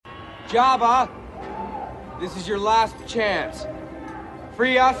Jabba, this is your last chance.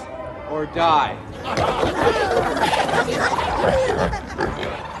 Free us or die.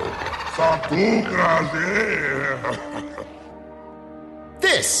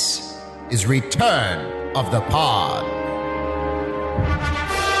 This is Return of the Pod.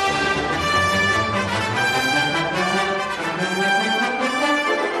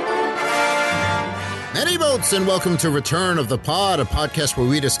 Many votes and welcome to Return of the Pod, a podcast where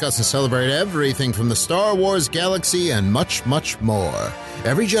we discuss and celebrate everything from the Star Wars galaxy and much, much more.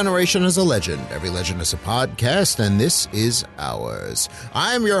 Every generation is a legend, every legend is a podcast, and this is ours.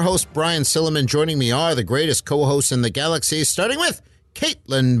 I'm your host, Brian Silliman. Joining me are the greatest co-hosts in the galaxy, starting with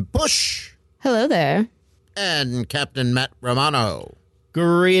Caitlin Bush. Hello there. And Captain Matt Romano.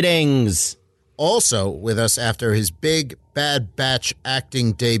 Greetings. Also with us after his big Bad Batch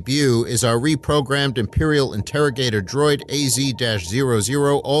acting debut is our reprogrammed Imperial Interrogator droid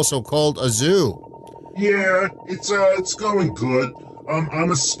AZ-00, also called Azu. Yeah, it's going good.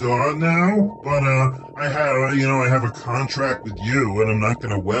 I'm a star now, but I have a contract with you, and I'm not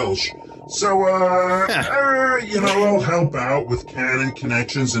gonna Welsh. So, I'll help out with canon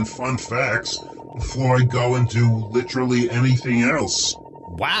connections and fun facts before I go and do literally anything else.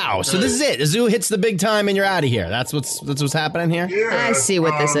 Wow, so this is it. Azu hits the big time and you're out of here. That's what's happening here? Yeah. I see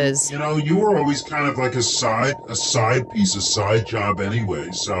what this is. You were always kind of like a side piece, a side job anyway.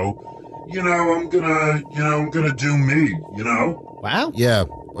 So, I'm gonna do me, Wow. Yeah,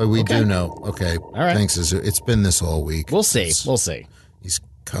 we do know. Okay. All right. Thanks, Azu. It's been this whole week. We'll see. He's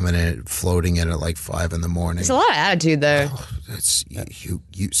coming in, floating in at like 5 in the morning. It's a lot of attitude there. It's you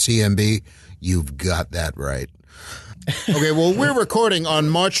CMB, you've got that right. Okay, well, we're recording on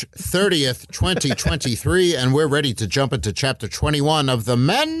March 30th, 2023, and we're ready to jump into Chapter 21 of The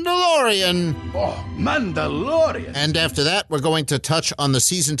Mandalorian. Oh, Mandalorian. And after that, we're going to touch on the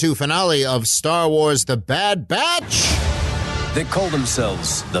Season 2 finale of Star Wars The Bad Batch. They call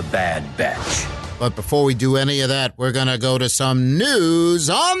themselves the Bad Batch. But before we do any of that, we're going to go to some news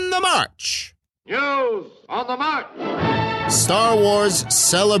on the march. News on the march. Star Wars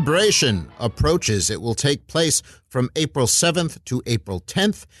Celebration approaches. It will take place from April 7th to April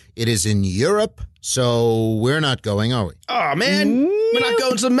 10th. It is in Europe, so we're not going, are we? Oh, man. We're not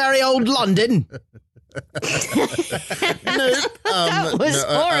going to merry old London. That was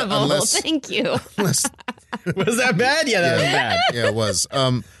horrible. Thank you. Unless, Was that bad? Yeah, that was bad. yeah, it was.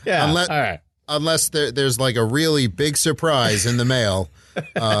 Yeah, Unless, all right. Unless there's like a really big surprise in the mail.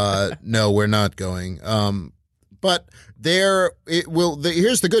 No, we're not going. But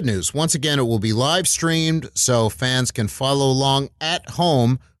here's the good news. Once again, it will be live streamed so fans can follow along at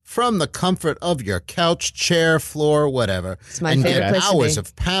home from the comfort of your couch, chair, floor, whatever. It's my and favorite get place to hours be.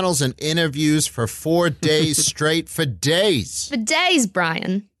 of panels and interviews for 4 days straight. For days. For days,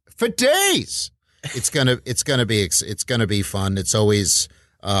 Brian. For days. It's gonna be fun. It's always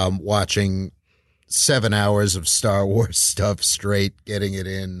watching 7 hours of Star Wars stuff straight, getting it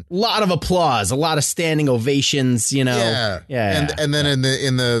in. A lot of applause, a lot of standing ovations, Yeah. Yeah. And then in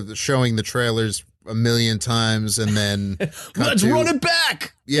the showing the trailers a million times, and then Let's run it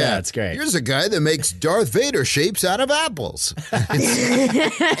back. Yeah, it's great. Here's a guy that makes Darth Vader shapes out of apples, and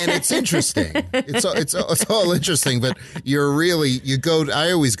it's interesting. It's all interesting, but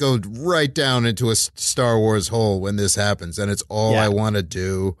I always go right down into a Star Wars hole when this happens, and it's all I want to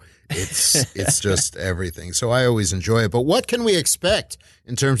do. It's just everything. So I always enjoy it. But what can we expect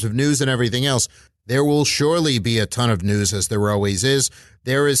in terms of news and everything else? There will surely be a ton of news, as there always is.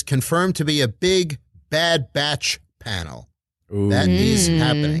 There is confirmed to be a big Bad Batch panel. Ooh. That is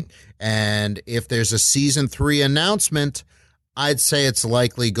happening. And if there's a Season 3 announcement, I'd say it's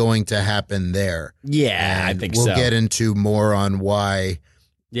likely going to happen there. Yeah, And I think we'll so. get into more on why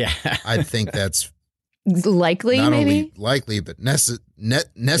Yeah. I think that's Likely, not maybe? only likely, but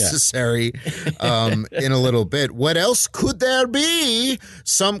necessary in a little bit. What else could there be?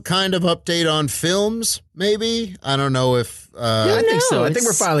 Some kind of update on films, maybe? I don't know if... I think so. I think knows?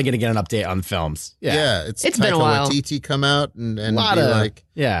 we're finally going to get an update on films. yeah, It's been a while. Waititi come out and A lot be of, like,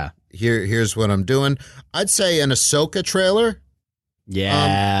 yeah. here's what I'm doing. I'd say an Ahsoka trailer.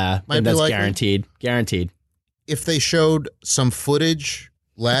 Yeah. might be That's likely. Guaranteed. If they showed some footage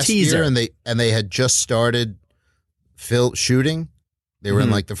last teaser. year and they had just started shooting, they were in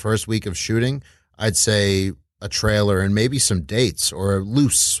like the first week of shooting, I'd say a trailer and maybe some dates or a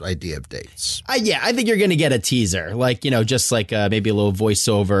loose idea of dates. Yeah, I think you're going to get a teaser, like, just like maybe a little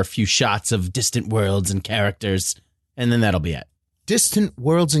voiceover, a few shots of distant worlds and characters, and then that'll be it. Distant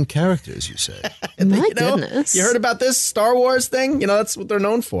worlds and characters, you say? My goodness. You heard about this Star Wars thing? That's what they're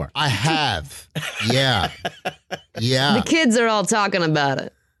known for. I have. Yeah. Yeah. The kids are all talking about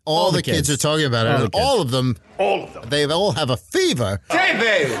it. All the kids are talking about it. All of them. They all have a fever.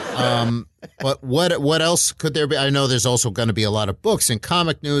 David! But what else could there be? I know there's also going to be a lot of books and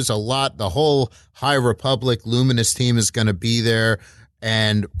comic news, the whole High Republic Luminous team is going to be there,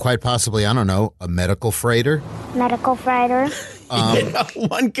 and quite possibly, I don't know, a medical freighter. Medical freighter.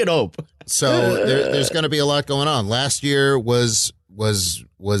 One could hope. So there's going to be a lot going on. Last year was Gonzo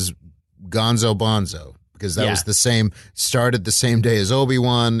Bonzo, because that was started the same day as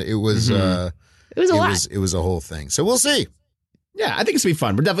Obi-Wan. It was It was a lot. It was a whole thing. So we'll see. Yeah, I think it's gonna be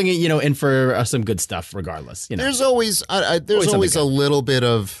fun. We're definitely, in for some good stuff, regardless. There's always a little bit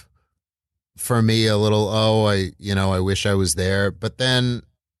of, for me, I wish I was there. But then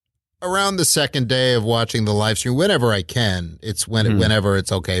around the second day of watching the live stream, whenever I can, whenever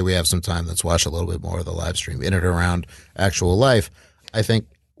it's okay, we have some time, let's watch a little bit more of the live stream in and around actual life. I think,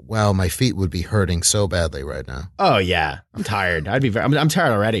 wow, my feet would be hurting so badly right now. Oh yeah, I'm tired. I'm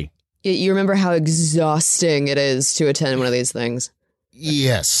tired already. You remember how exhausting it is to attend one of these things?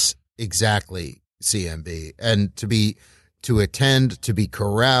 Yes, exactly, CMB. And to attend, to be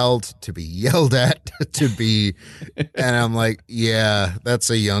corralled, to be yelled at, and I'm like, yeah,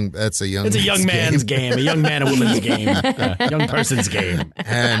 it's a young man's game, a young man and woman's game, a young person's game.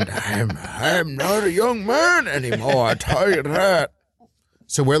 And I'm not a young man anymore, I tell you that.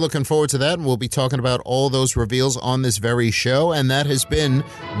 So we're looking forward to that, and we'll be talking about all those reveals on this very show, and that has been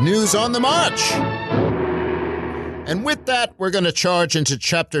News on the March. And with that, we're going to charge into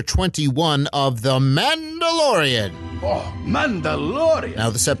Chapter 21 of The Mandalorian. Oh, Mandalorian.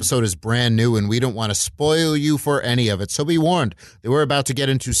 Now, this episode is brand new, and we don't want to spoil you for any of it, so be warned that we're about to get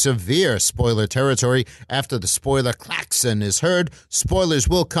into severe spoiler territory. After the spoiler klaxon is heard, spoilers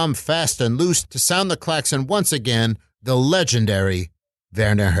will come fast and loose. To sound the klaxon once again, the legendary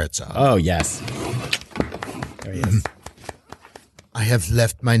Werner Herzog. Oh, yes. There he is. I have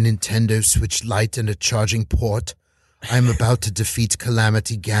left my Nintendo Switch Lite in a charging port. I am about to defeat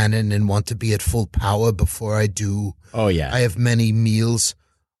Calamity Ganon and want to be at full power before I do. Oh, yeah. I have many meals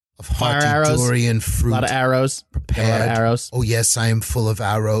of hearty durian fruit. A lot of arrows. Prepared. A lot of arrows. Oh, yes, I am full of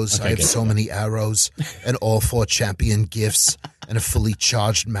arrows. Okay, I have good. so many arrows and all 4 champion gifts and a fully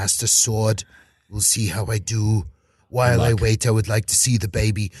charged master sword. We'll see how I do. While I wait, I would like to see the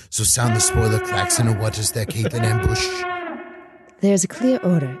baby, so sound the spoiler klaxon. And what is there, Caitlin Ambush? There's a clear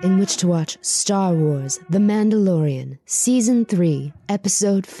order in which to watch Star Wars The Mandalorian, Season 3,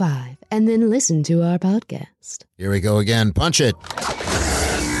 Episode 5, and then listen to our podcast. Here we go again. Punch it.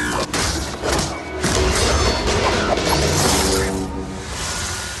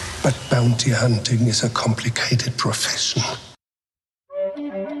 But bounty hunting is a complicated profession.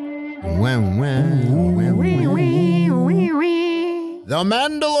 The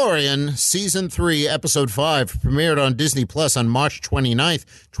Mandalorian, Season 3, Episode 5, premiered on Disney Plus on March 29th,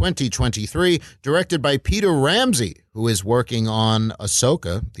 2023, directed by Peter Ramsey, who is working on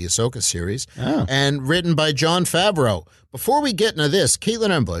Ahsoka, the Ahsoka series, and written by Jon Favreau. Before we get into this,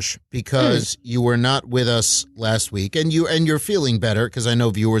 Caitlin Ambush, because you were not with us last week, and you're feeling better, because I know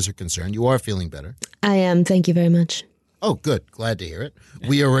viewers are concerned. You are feeling better. I am. Thank you very much. Oh, good. Glad to hear it.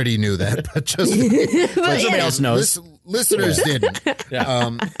 We already knew that, but just somebody else knows. Listeners didn't. Yeah.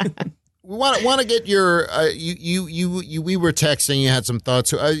 We want to get your you. We were texting. You had some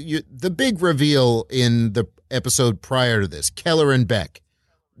thoughts. The big reveal in the episode prior to this, Keller and Beck.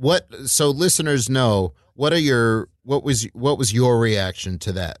 So listeners know what was your reaction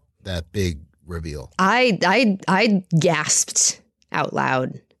to that big reveal? I gasped out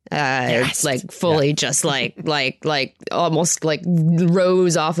loud. Like fully just like almost like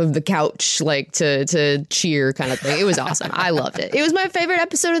rose off of the couch like to cheer kind of thing. It was awesome. I loved it. It was my favorite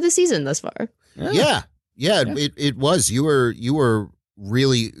episode of the season thus far. Yeah. It was. You were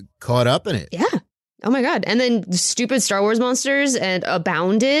really caught up in it. Yeah. Oh my God. And then stupid Star Wars monsters and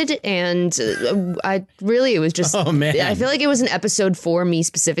abounded. And it was just, oh man, I feel like it was an episode for me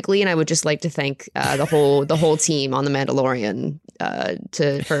specifically. And I would just like to thank the whole team on The Mandalorian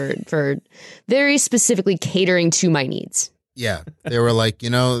for very specifically catering to my needs. Yeah. They were like,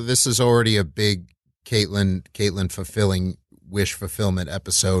 this is already a big Caitlin fulfilling wish fulfillment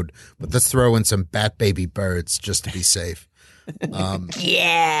episode, but let's throw in some bat baby birds just to be safe.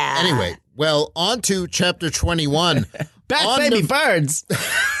 Yeah. Anyway, well, on to Chapter 21. Bat baby birds.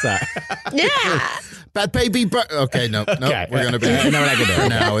 Sorry. Yeah. Bat baby bird. Okay, no, Okay. we're going to be. No, we're not gonna do it.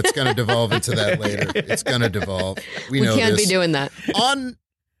 No, it's going to devolve into that later. It's going to devolve. We know can't this. be doing that. On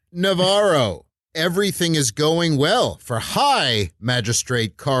Navarro, everything is going well for High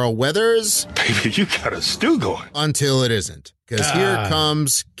Magistrate Carl Weathers. Baby, you got a stew going. Until it isn't. Because here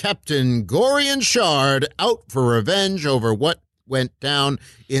comes Captain Gorian Shard out for revenge over what went down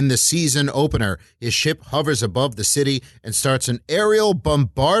in the season opener. His ship hovers above the city and starts an aerial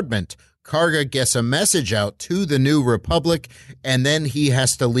bombardment. Karga gets a message out to the New Republic, and then he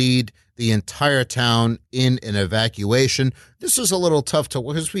has to lead the entire town in an evacuation. This was a little tough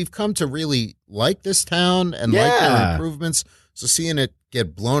because we've come to really like this town and like their improvements. So seeing it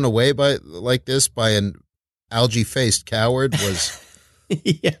get blown away by an algae-faced coward was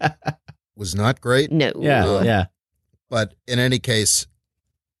was not great. No. Yeah. But in any case,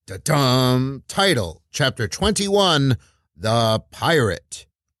 title, Chapter 21, The Pirate.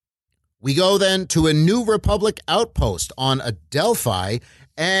 We go then to a New Republic outpost on Adelphi,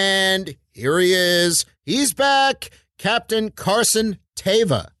 and here he is. He's back, Captain Carson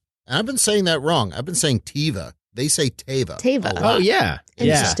Teva. And I've been saying that wrong. I've been saying Teva. They say Teva. Teva. Oh, yeah.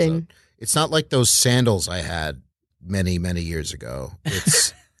 Interesting. It's not like those sandals I had many, many years ago.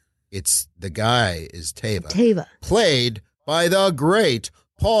 It's the guy is Teva. Teva. Played by the great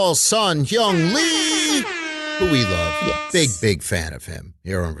Paul Sun-Hyung Lee, who we love. Yes. Big fan of him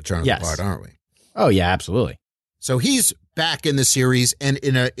here on Return of the Bard, aren't we? Oh, yeah, absolutely. So he's back in the series, and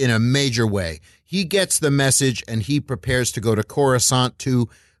in a major way. He gets the message, and he prepares to go to Coruscant to,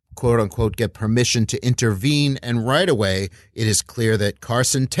 quote-unquote, get permission to intervene, and right away it is clear that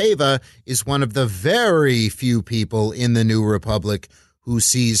Carson Teva is one of the very few people in the New Republic who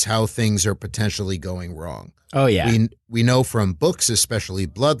sees how things are potentially going wrong. Oh, yeah. We know from books, especially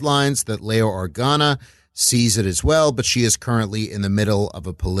Bloodlines, that Leia Organa sees it as well, but she is currently in the middle of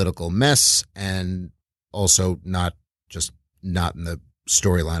a political mess and also not in the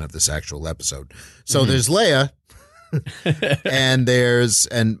storyline of this actual episode. So there's Leia,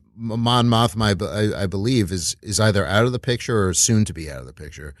 and Mon Mothma, I believe, is either out of the picture or soon to be out of the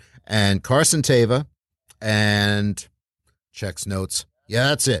picture. And Carson Teva, and checks notes. Yeah,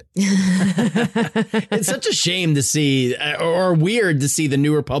 that's it. It's such a shame to see, or weird to see the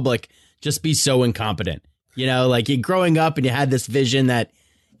New Republic just be so incompetent. You know, like you growing up and you had this vision that,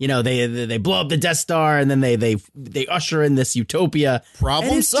 you know, they blow up the Death Star and then they usher in this utopia.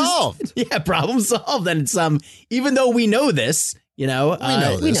 Problem solved. Problem solved. And it's even though we know this, you know,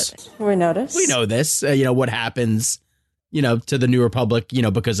 we know this, you know, what happens, you know, to the New Republic, you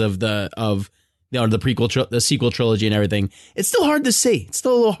know, because of the sequel trilogy and everything. It's still hard to see. It's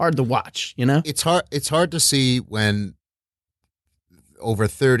still a little hard to watch, you know? It's hard to see when over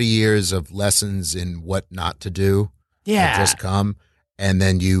 30 years of lessons in what not to do have just come, and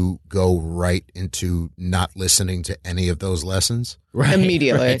then you go right into not listening to any of those lessons. Right.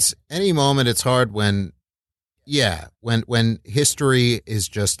 Immediately. Right. It's any moment it's hard when history is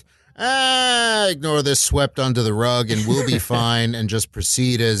just ignore this, swept under the rug, and we'll be fine, and just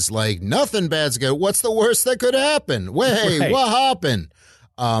proceed as like nothing bad's going. What's the worst that could happen? Hey, what happened?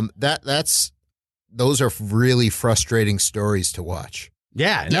 Those are really frustrating stories to watch.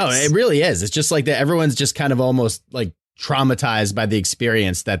 Yeah, no, it really is. It's just like that. Everyone's just kind of almost like traumatized by the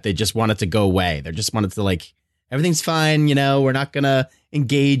experience that they just want it to go away. They just want it to like, everything's fine. You know, we're not going to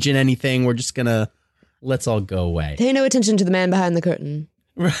engage in anything. We're just going to let's all go away. Pay no attention to the man behind the curtain.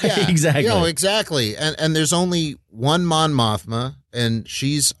 Right, yeah, exactly. You know, exactly. And there's only one Mon Mothma, and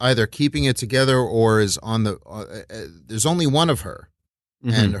she's either keeping it together or is on the, there's only one of her.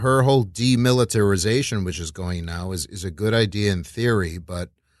 Mm-hmm. And her whole demilitarization, which is going now, is a good idea in theory,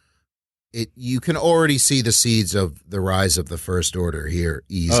 but you can already see the seeds of the rise of the First Order here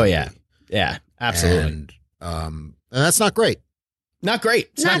easily. Oh, yeah, absolutely. And that's not great. Not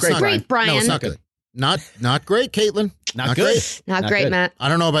great. It's not great, Brian. No, it's not good. Not great, Caitlin. Not good. Not great, Matt. I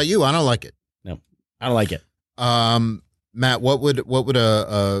don't know about you. I don't like it. No, I don't like it. Matt, what would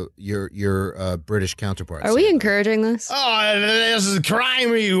your British counterpart Are say? we encouraging this? Oh, this is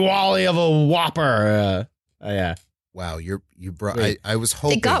crimey Wally of a Whopper. Yeah. Wow, you brought. I was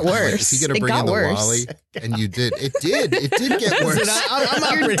hoping it got worse. Is he going to bring in the Wally? And you did. It did get worse. I'm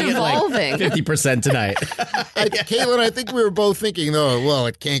operating at like 50% tonight. Caitlin, I think we were both thinking, though, well,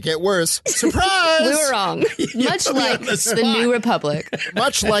 it can't get worse. Surprise! We were wrong. Much like the New Republic.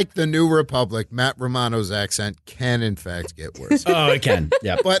 Much like the New Republic, Matt Romano's accent can, in fact, get worse. Oh, it can.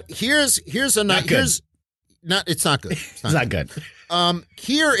 Yeah. But here's a not good. It's not good. It's not good.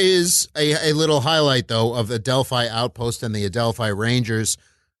 Here is a little highlight, though, of the Adelphi Outpost and the Adelphi Rangers.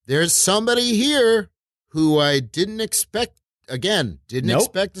 There's somebody here who I didn't expect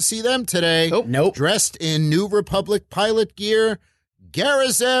to see them today. Nope. Dressed in New Republic pilot gear,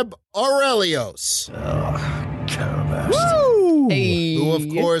 Garazeb Aurelios. Woo! Hey. Who, of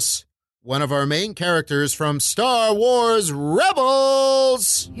course, one of our main characters from Star Wars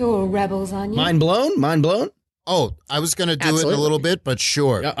Rebels. You're rebels, aren't you? Mind blown? Oh, I was going to do it in a little bit, but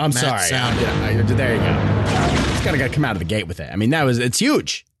sure. I'm Matt sorry. sounded. There you go. just gotta come out of the gate with it. I mean, it's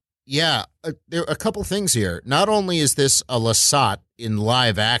huge. Yeah, there are a couple things here. Not only is this a Lasat in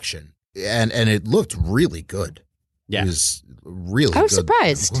live action, and it looked really good. Yeah. It was really good. I was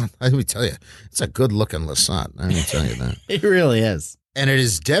surprised. Well, let me tell you, it's a good-looking Lasat. Let me tell you that. It really is. And it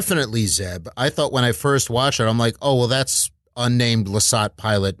is definitely Zeb. I thought when I first watched it, I'm like, oh, well, that's unnamed Lasat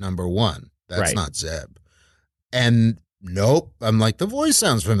pilot number 1. That's Right. not Zeb. And nope. I'm like, the voice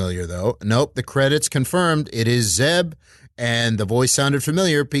sounds familiar, though. Nope. The credits confirmed it is Zeb. And the voice sounded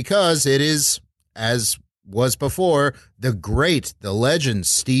familiar because it is, as was before, the great, the legend,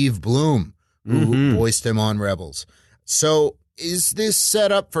 Steve Bloom, who voiced him on Rebels. So is this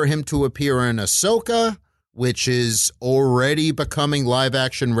set up for him to appear in Ahsoka, which is already becoming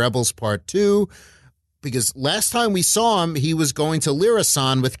live-action Rebels Part 2? Because last time we saw him, he was going to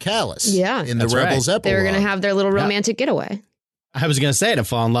Lyrasan with Callus in the Rebels epilogue. They were going to have their little romantic getaway. I was going to say to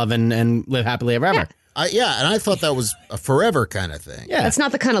fall in love and live happily ever after. And I thought that was a forever kind of thing. Yeah. That's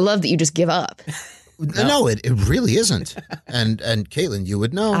not the kind of love that you just give up. No, it really isn't. And Caitlin, you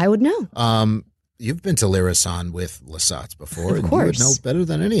would know. I would know. You've been to Lyrasan with Lasats before, Of and course. you would know better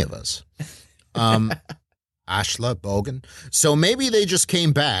than any of us. Ashla, Bogan. So maybe they just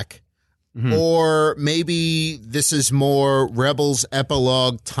came back, or maybe this is more Rebels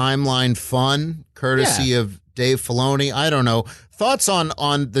epilogue timeline fun, courtesy of Dave Filoni. I don't know. Thoughts on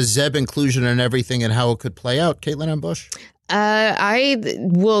the Zeb inclusion and everything and how it could play out, Caitlin and Bush? I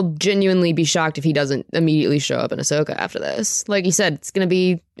will genuinely be shocked if he doesn't immediately show up in Ahsoka after this. Like you said, it's going to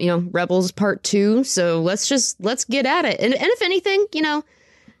be, Rebels Part 2. So let's get at it. And if anything,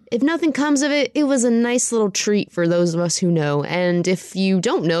 if nothing comes of it, it was a nice little treat for those of us who know. And if you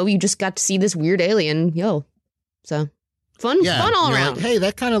don't know, you just got to see this weird alien. So fun all around. Like, hey,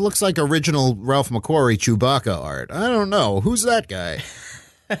 that kind of looks like original Ralph McQuarrie Chewbacca art. I don't know. Who's that guy?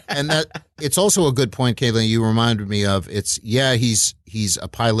 And that it's also a good point, Caitlin, you reminded me of. He's a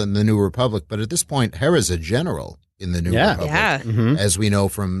pilot in the New Republic, but at this point, Hera's a general in the New Republic, as we know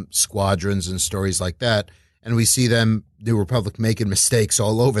from squadrons and stories like that. And we see them, New Republic, making mistakes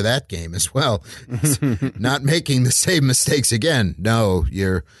all over that game as well. Not making the same mistakes again. No,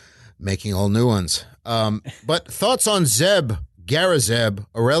 you're making all new ones. But thoughts on Zeb, Garazeb,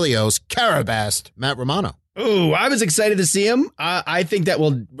 Aurelios, Karabast, Matt Romano. Ooh, I was excited to see him. I think that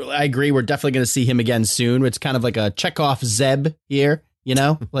I agree. We're definitely going to see him again soon. It's kind of like a Chekhov Zeb here,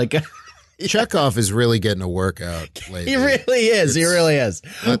 like Chekhov is really getting a workout lately. He really is. He really is.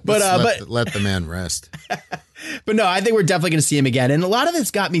 Let the man rest. But no, I think we're definitely going to see him again. And a lot of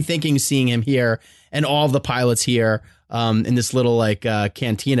it's got me thinking, seeing him here and all of the pilots here in this little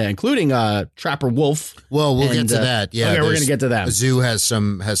cantina, including Trapper Wolf. Well, we'll get to that. Yeah, okay, we're going to get to that. Zoo has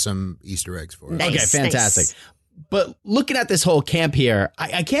some Easter eggs for us. Nice, okay, fantastic. Nice. But looking at this whole camp here,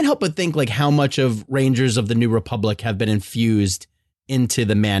 I can't help but think how much of Rangers of the New Republic have been infused into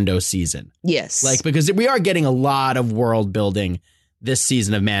the Mando season. Yes. Because we are getting a lot of world building this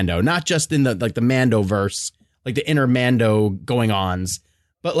season of Mando, not just in the Mando verse, the inner Mando going ons,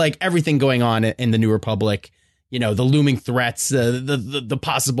 but everything going on in the New Republic, the looming threats, the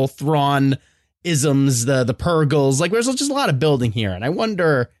possible Thrawn isms, the Purgles, there's just a lot of building here. And I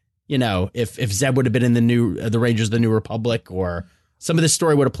wonder, if Zeb would have been in the Rangers of the New Republic, or some of this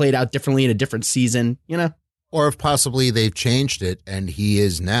story would have played out differently in a different season, Or if possibly they've changed it and he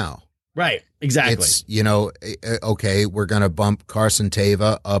is now. Right, exactly. It's, okay, we're going to bump Carson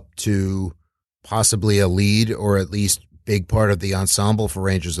Teva up to possibly a lead or at least big part of the ensemble for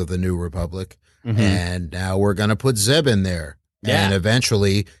Rangers of the New Republic. And now we're going to put Zeb in there. Yeah. And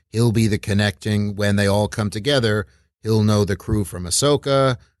eventually he'll be the connecting when they all come together. He'll know the crew from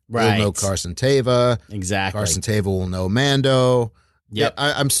Ahsoka. Right. He'll know Carson Teva. Exactly. Carson Teva will know Mando. Yep.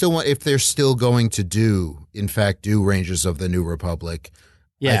 I'm still, if they're still going to do Rangers of the New Republic,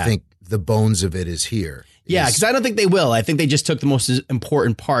 I think the bones of it is here. Yeah, because I don't think they will. I think they just took the most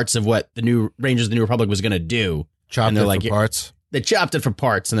important parts of what the new Rangers of the New Republic was going to do. Chopped it for parts? They chopped it for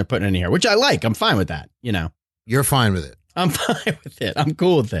parts and they're putting it in here, which I like. I'm fine with that, You're fine with it. I'm fine with it. I'm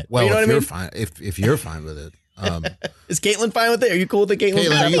cool with it. Well, you know if what you're I mean? fine, if you're fine with it. Is Caitlin fine with it? Are you cool with it, Caitlin?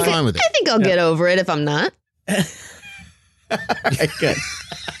 Caitlin, are you fine with it? I think I'll get over it if I'm not. All right, good.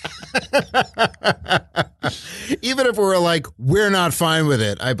 Even if we're not fine with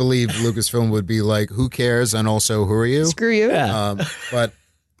it, I believe Lucasfilm would be like, who cares? And also, who are you? Screw you. Yeah. But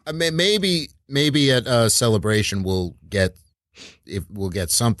maybe at Celebration we'll get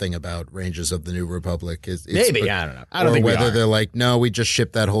something about Rangers of the New Republic. Maybe. I don't know. I don't think whether they're like, no, we just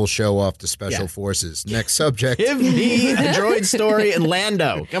shipped that whole show off to Special Forces. Next subject. Give me a droid story and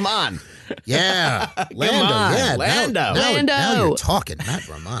Lando. Come on. Yeah. Lando. Come on. Yeah. Lando. Now you're talking. Matt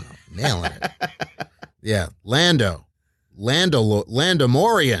Romano. Nailing it. Yeah, Landamorian.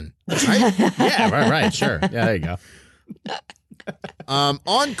 Right? Yeah, right, sure. Yeah, there you go.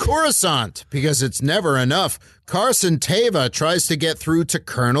 On Coruscant, because it's never enough, Carson Teva tries to get through to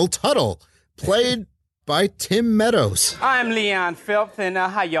Colonel Tuttle, played by Tim Meadows. I'm Leon Phelps, and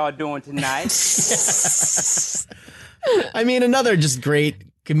how y'all doing tonight? I mean, another just great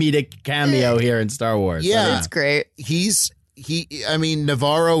comedic cameo here in Star Wars. Yeah, It's great.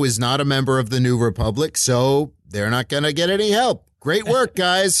 Navarro is not a member of the New Republic, so they're not going to get any help. Great work,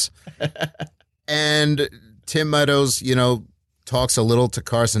 guys. And Tim Meadows, talks a little to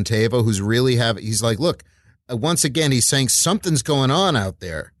Carson Teva, who's really he's like, look, once again, he's saying something's going on out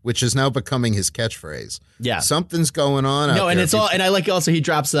there, which is now becoming his catchload. Yeah. Something's going on out there. No, and it's all, and I like also he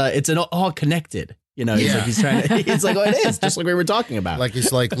drops, it's all connected. He's like, he's like, oh, it is, just like we were talking about. Like,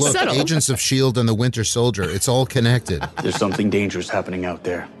 he's like, look, Subtle. Agents of S.H.I.E.L.D. and the Winter Soldier, it's all connected. There's something dangerous happening out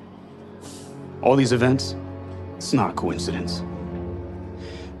there. All these events, it's not a coincidence.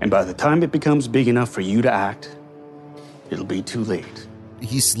 And by the time it becomes big enough for you to act, it'll be too late.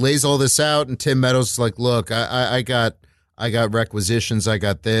 He lays all this out, and Tim Meadows is like, look, I got requisitions, I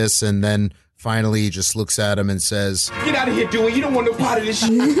got this, and then finally he just looks at him and says, Get out of here, Dewey. You don't want no part of this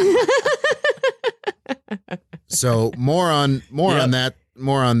shit. so more on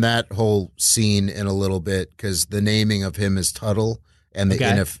that whole scene in a little bit, because the naming of him is Tuttle, and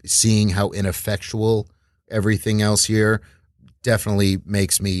seeing how ineffectual everything else here definitely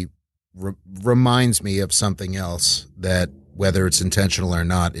makes me reminds me of something else that, whether it's intentional or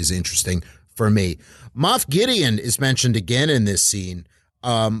not, is interesting for me. Moff Gideon is mentioned again in this scene,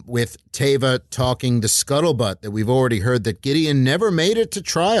 with Teva talking to Scuttlebutt, that we've already heard that Gideon never made it to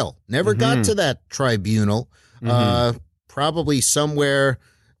trial, never got to that tribunal, probably somewhere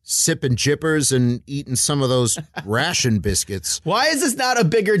sipping jippers and eating some of those ration biscuits. Why is this not a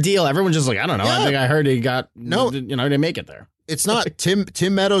bigger deal? Everyone's just like, I don't know. Yeah. I think I heard he got, didn't make it there. It's not.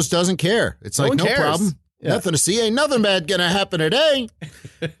 Tim Meadows doesn't care. It's like, no problem. Yeah. Nothing to see. Ain't nothing bad gonna happen today.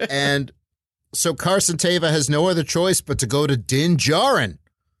 And so Carson Teva has no other choice but to go to Din Djarin,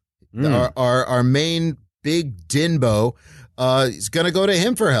 our main big Dinbo. He's gonna go to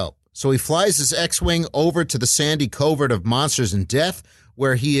him for help. So he flies his X-wing over to the sandy covert of monsters and death,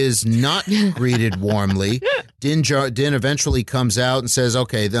 where he is not greeted warmly. Din eventually comes out and says,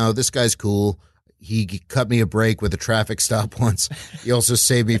 "Okay, no, this guy's cool. He cut me a break with a traffic stop once. He also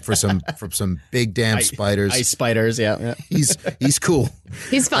saved me from some big damn spiders. Ice spiders, yeah. He's cool.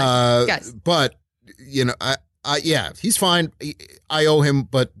 He's fine, guys. But he's fine. I owe him,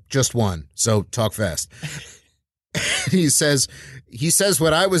 but just one. So talk fast." He says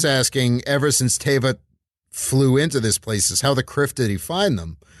what I was asking ever since Teva flew into this place is, how the criff did he find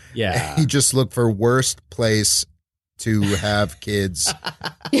them? Yeah. He just looked for worst place to have kids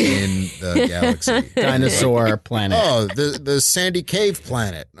in the galaxy. Dinosaur planet. Oh, the sandy cave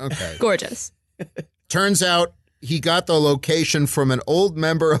planet. Okay. Gorgeous. Turns out he got the location from an old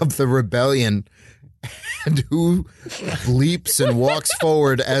member of the rebellion, and who bleeps and walks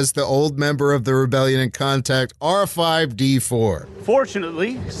forward as the old member of the rebellion in contact, R5-D4.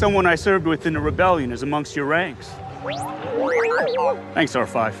 Fortunately, someone I served with in the rebellion is amongst your ranks. Thanks,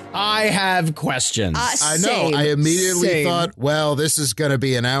 R5. I have questions. I know. I immediately thought, well, this is going to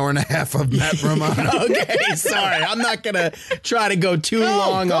be an hour and a half of Matt Romano. Okay, sorry. I'm not going to try to go too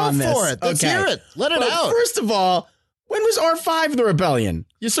long on this. Go for it. Let's hear it. Let it out. First of all, when was R5 the rebellion?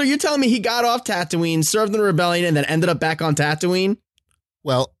 So you're telling me he got off Tatooine, served in the rebellion, and then ended up back on Tatooine?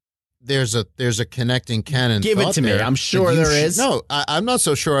 Well, there's a connecting canon. Give it to me. I'm sure there is. No, I'm not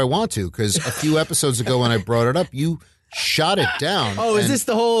so sure I want to, because a few episodes ago when I brought it up, you shot it down. Oh, is this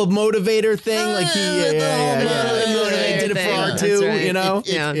the whole motivator thing? Like he did it for R2, right. you know?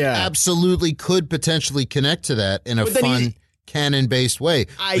 It absolutely could potentially connect to that in a fun, canon-based way.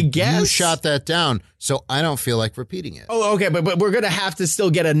 I guess. You shot that down, so I don't feel like repeating it. Oh, okay, but we're going to have to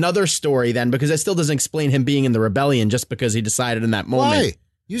still get another story then, because that still doesn't explain him being in the rebellion just because he decided in that moment. Why?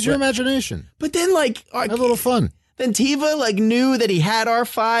 Use your imagination. But then, have a little fun. Then Teva knew that he had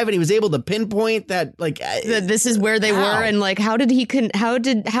R5 and he was able to pinpoint that that this is where they were, and how did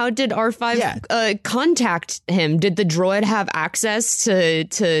R5 contact him? Did the droid have access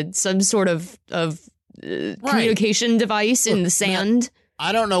to some sort of communication device in the sand?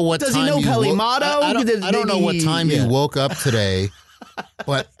 I don't know what Does time he know Pelimato? I don't know what time you woke up today,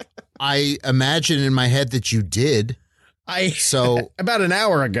 but I imagine in my head that you did. About an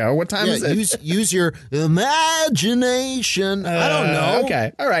hour ago. What time is it? Use your imagination. I don't know.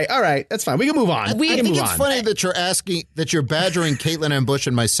 Okay. All right. That's fine. We can move on. I think it's funny that you're badgering Caitlin and Bush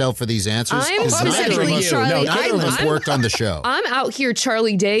and myself for these answers. I'm specifically Charlie. Neither of us worked on the show. I'm out here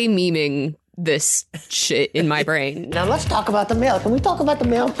Charlie Day memeing this shit in my brain. Now let's talk about the mail. Can we talk about the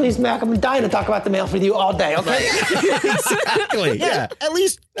mail, please, Mac? I'm dying to talk about the mail with you all day, okay? Exactly. Yeah. At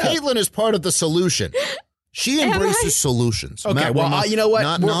least Caitlin is part of the solution. She embraces solutions. Okay, Matt, well, you know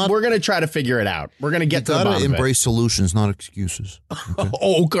what? We're going to try to figure it out. We're going to get to the bottom of it. Embrace solutions, not excuses.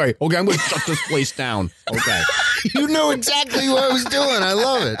 Okay. Okay, I'm going to shut this place down. Okay. You know exactly what I was doing. I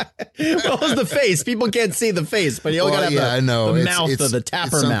love it. What was the face? People can't see the face, but you only got to have the mouth of the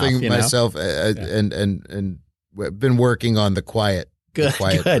tapper mouth. Something myself and been working on the quiet. Good.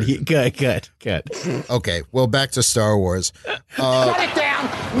 Okay, well, back to Star Wars. Shut it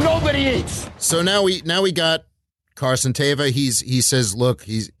down. Nobody eats. So now we got Carson Teva. He says, look,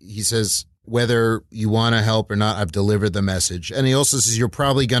 he says, whether you want to help or not, I've delivered the message. And he also says, you're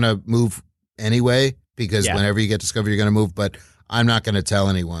probably going to move anyway, because whenever you get discovered, you're going to move, but I'm not going to tell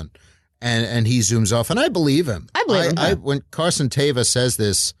anyone. And he zooms off, and I believe him. I believe him. When Carson Teva says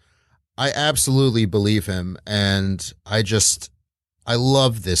this, I absolutely believe him. And I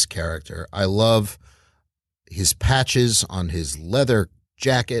love this character. I love his patches on his leather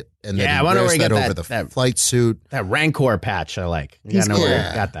jacket, and then he wears that over the flight suit. That Rancor patch I like. He's cool.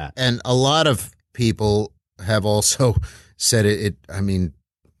 Got that. And a lot of people have also said it. I mean,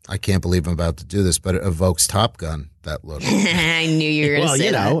 I can't believe I'm about to do this, but it evokes Top Gun, that look. I knew you were going to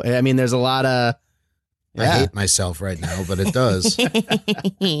say that. Well, I mean, there's a lot of... I hate myself right now, but it does.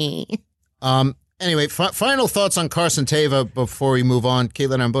 Anyway, final thoughts on Carson Teva before we move on.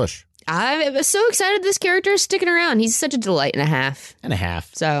 Caitlin and Bush. I'm so excited this character is sticking around. He's such a delight and a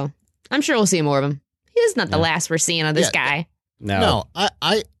half. So I'm sure we'll see more of him. He's not the last we're seeing of this guy. No,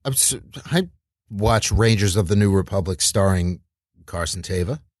 I watch Rangers of the New Republic starring Carson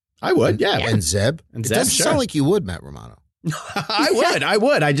Teva. I would, and Zeb. And it Zeb, doesn't sound like you would, Matt Romano. I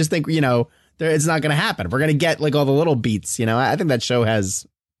would. I just think, it's not going to happen. We're going to get like all the little beats, I think that show has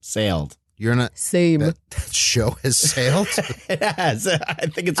sailed. You're not same. That show has sailed. It has. I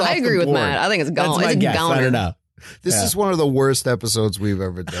think it's. I agree with Matt. I think it's gone. That's my guess. I don't know. This is one of the worst episodes we've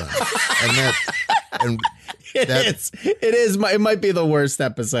ever done. It is. It might be the worst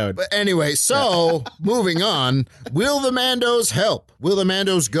episode. But anyway, so moving on. Will the Mandos help? Will the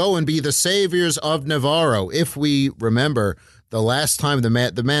Mandos go and be the saviors of Navarro? If we remember, the last time the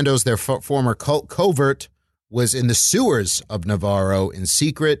Mandos, their former covert, was in the sewers of Navarro in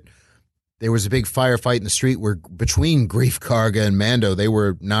secret. There was a big firefight in the street between Grief Karga and Mando. They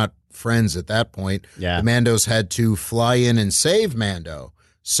were not friends at that point. Yeah. The Mandos had to fly in and save Mando.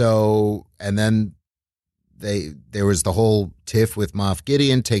 So, and then there was the whole tiff with Moff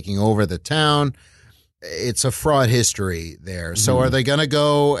Gideon taking over the town. It's a fraught history there. So are they going to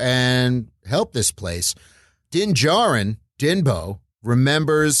go and help this place? Din Djarin, Dinbo,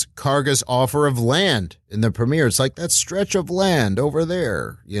 remembers Karga's offer of land in the premiere. It's like that stretch of land over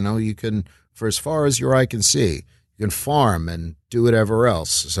there. You can, for as far as your eye can see, you can farm and do whatever else.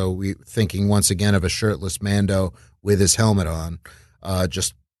 So we thinking once again of a shirtless Mando with his helmet on,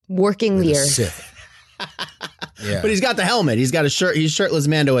 just working the earth. Sith. Yeah. But he's got the helmet. He's got a shirt. He's shirtless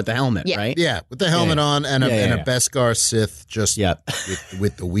Mando with the helmet, right? Yeah, with the helmet on and a Beskar Sith just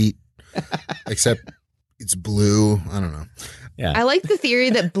with the wheat. Except it's blue. I don't know. Yeah. I like the theory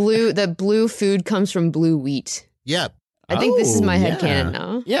that blue food comes from blue wheat. Yeah. I think this is my headcanon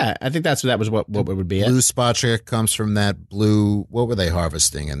now. Yeah, I think that was what would be blue spatchka comes from that blue. What were they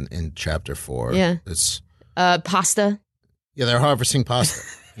harvesting in chapter 4? Yeah. It's pasta. Yeah, they're harvesting pasta.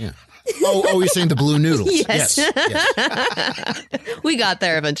 Yeah. Oh, you're saying the blue noodles. Yes. We got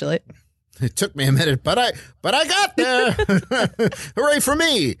there eventually. It took me a minute, but I got there. Hooray for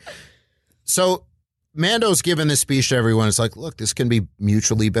me. So Mando's given this speech to everyone. It's like, look, this can be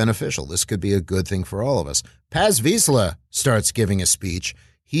mutually beneficial. This could be a good thing for all of us. Paz Vizsla starts giving a speech.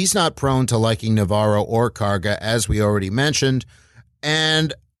 He's not prone to liking Navarro or Karga, as we already mentioned.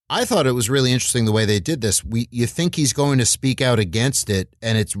 And I thought it was really interesting the way they did this. You think he's going to speak out against it,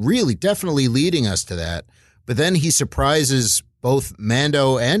 and it's really definitely leading us to that. But then he surprises both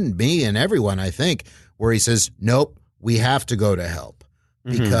Mando and me and everyone, I think, where he says, nope, we have to go to help.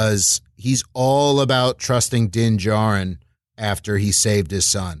 Because he's all about trusting Din Djarin after he saved his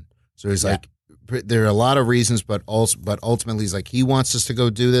son. So he's like, there are a lot of reasons, but ultimately he's like, he wants us to go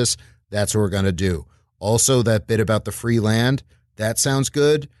do this. That's what we're going to do. Also, that bit about the free land, that sounds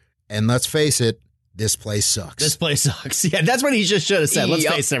good. And let's face it, this place sucks. This place sucks. Yeah, that's what he just should have said. Let's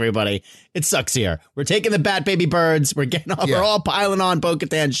face it, everybody. It sucks here. We're taking the Bat Baby birds. We're getting off. We're all piling on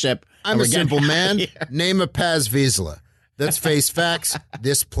Bo-Katan's ship. I'm a simple man. Name a Paz Vizsla. Let's face facts.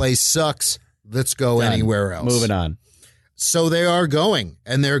 This place sucks. Let's go anywhere else. Moving on. So they are going,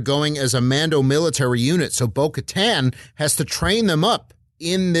 and they're going as a Mando military unit. So Bo-Katan has to train them up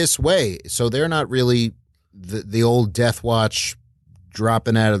in this way. So they're not really the old Death Watch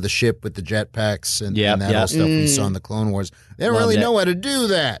dropping out of the ship with the jetpacks and that whole stuff we saw in the Clone Wars. They don't really know how to do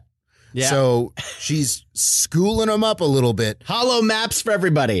that. Yeah. So she's schooling them up a little bit. Holo maps for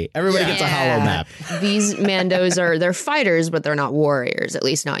everybody. Everybody gets a holo map. These Mandos they're fighters, but they're not warriors, at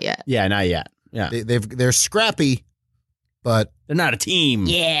least not yet. Yeah, not yet. Yeah. They're scrappy, but they're not a team.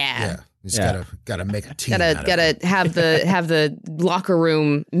 Yeah. You just gotta make a team. Gotta have the locker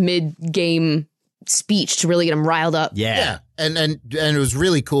room mid-game speech to really get them riled up. Yeah. And it was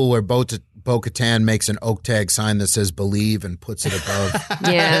really cool where Bo-Katan makes an oak tag sign that says "Believe" and puts it above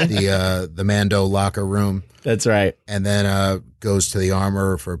the Mando locker room. That's right. And then goes to the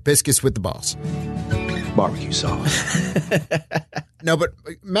armor for biscuits with the boss. Barbecue sauce. No, but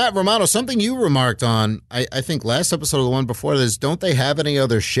Matt Romano, something you remarked on, I think last episode or the one before this, don't they have any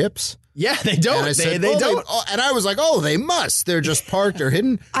other ships? Yeah, they don't. And I said, they don't. And I was like, they must. They're just parked or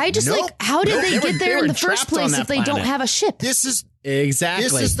hidden. I just how did they get there in the first place if they don't have a ship? This is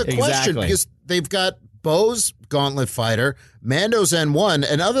the question because they've got Bo's Gauntlet Fighter, Mando's N1,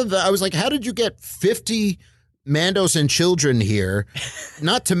 and other than that, I was like, how did you get 50 Mandos and children here?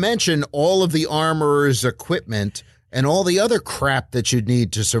 Not to mention all of the armorer's equipment and all the other crap that you'd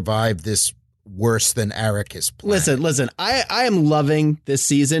need to survive this worse than Arrakis planet. Listen, I am loving this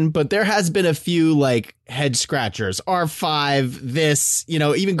season, but there has been a few like head scratchers. R5, this,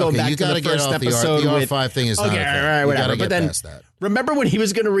 even going back to the first episode. The R5 thing is not a thing. All right, whatever. But then remember when he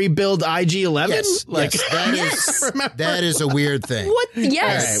was going to rebuild IG-11? Yes, that is a weird thing. What?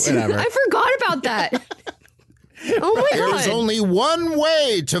 Yes. All right, whatever. I forgot about that. Oh my God. There is only one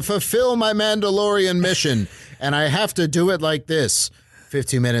way to fulfill my Mandalorian mission, and I have to do it like this.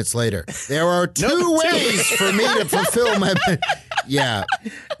 15 minutes later. There are two ways for me to fulfill my... Yeah.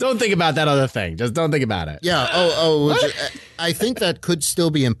 Don't think about that other thing. Just don't think about it. Yeah. I think that could still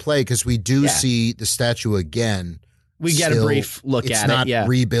be in play because we do see the statue again. We get a brief look at it. It's not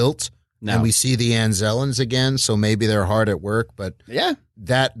rebuilt. No. And we see the Anzellans again, so maybe they're hard at work. But I'm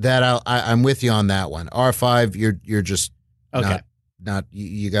with you on that one. R5, you're just not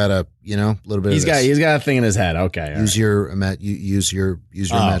you got a little bit. He's got a thing in his head. Okay, use your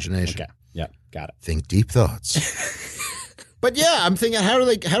imagination. Okay, yeah, got it. Think deep thoughts. But yeah, I'm thinking, how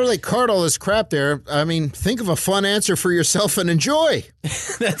do they cart all this crap there? I mean, think of a fun answer for yourself and enjoy.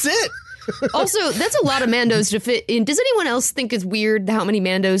 That's it. Also, that's a lot of Mandos to fit in. Does anyone else think it's weird how many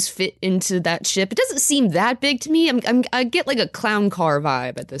Mandos fit into that ship? It doesn't seem that big to me. I get like a clown car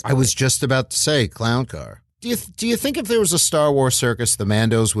vibe at this point. I was just about to say clown car. Do you think if there was a Star Wars circus, the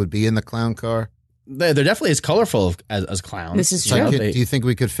Mandos would be in the clown car? They're definitely as colorful as clowns. This is true. Do you think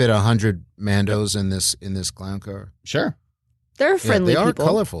we could fit 100 Mandos in this clown car? Sure. They're friendly people. They are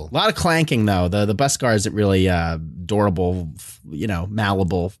colorful. A lot of clanking, though. The bus car isn't really durable,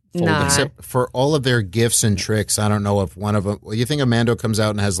 malleable. Nah. Except for all of their gifts and tricks, I don't know if one of them... Well, you think a Mando comes out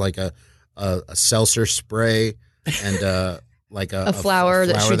and has like a seltzer spray and... like a flower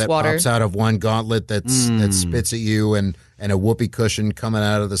that shoots water. Pops out of one gauntlet that spits at you, and a whoopee cushion coming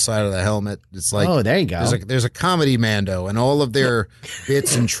out of the side of the helmet. It's like, there you go. There's a comedy Mando, and all of their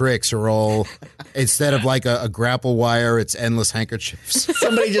bits and tricks are all, instead of like a grapple wire, it's endless handkerchiefs.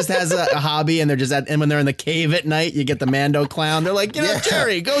 Somebody just has a hobby, and and when they're in the cave at night, you get the Mando clown. They're like,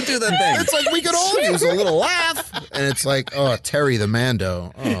 Terry, go do the thing. It's like we could all use a little laugh, and it's like, Terry the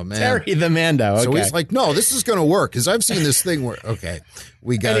Mando. Oh man, Terry the Mando. Okay. So he's like, no, this is going to work because I've seen this thing where. Okay,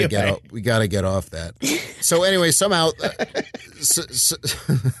 we gotta get off that. So anyway, somehow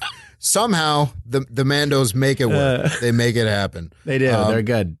the Mandos make it work. They make it happen. They do. They're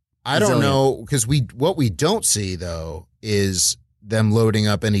good. I don't know because what we don't see though is them loading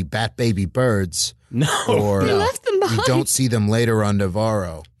up any bat baby birds. No, they left them behind. We don't see them later on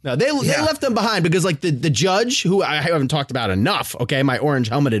Navarro. No, they left them behind because like the judge, who I haven't talked about enough. Okay, my orange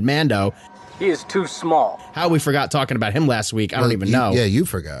helmeted Mando. He is too small. How we forgot talking about him last week, I don't even know. Yeah, you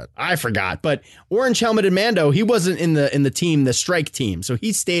forgot. I forgot. But Orange Helmeted Mando, he wasn't in the team, the strike team. So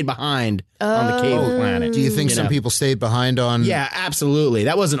he stayed behind on the cave planet. Do you think some people stayed behind on... Yeah, absolutely.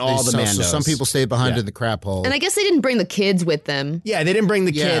 That wasn't all the Mandos. So some people stayed behind in the crap hole. And I guess they didn't bring the kids with them. Yeah, they didn't bring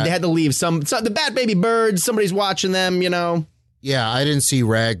the kid. They had to leave the bat baby birds. Somebody's watching them, Yeah, I didn't see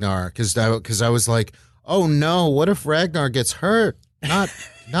Ragnar because I was like, oh no, what if Ragnar gets hurt? Not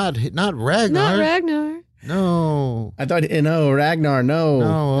Ragnar. Not Ragnar. No. I thought, Ragnar, no.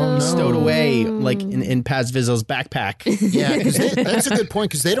 No. Stowed away, like in Paz Vizzo's backpack. Yeah, because that's a good point,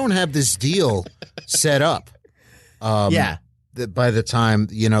 because they don't have this deal set up. By the time,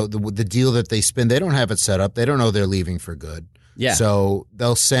 the deal that they spin, they don't have it set up. They don't know they're leaving for good. Yeah. So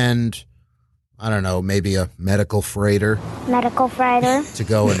they'll send, I don't know, maybe a medical freighter. Medical freighter. To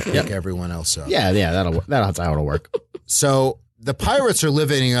go and pick everyone else up. Yeah, that's how it'll work. So the pirates are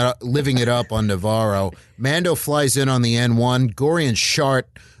living it up on Navarro. Mando flies in on the N1. Gorian Shart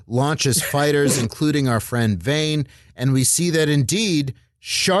launches fighters, including our friend Vane, and we see that indeed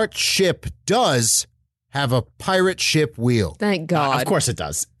Shart's ship does have a pirate ship wheel. Thank God. Of course it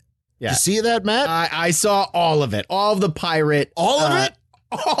does. Yeah. You see that, Matt? I saw all of it. All of the pirate. All of it?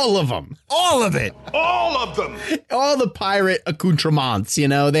 All of them. All of it. All of them. All the pirate accoutrements, you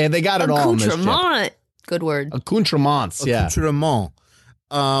know, they got it all in this ship. Accoutrement. Good word. Accoutrements, yeah. Accoutrement.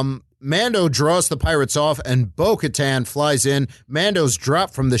 Mando draws the pirates off, and Bo-Katan flies in. Mando's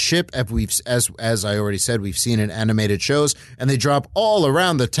dropped from the ship, as I already said, we've seen in animated shows, and they drop all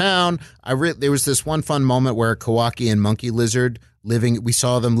around the town. There was this one fun moment where Kawaki and Monkey Lizard we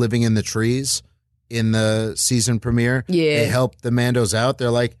saw them living in the trees in the season premiere. Yeah. They helped the Mandos out. They're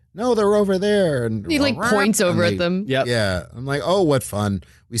like, no, they're over there. And he like points over at them. Yep. Yeah. I'm like, oh, what fun.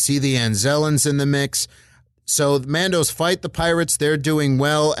 We see the Anzellans in the mix. So the Mandos fight the pirates. They're doing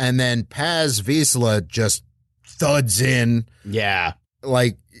well. And then Paz Vizsla just thuds in. Yeah.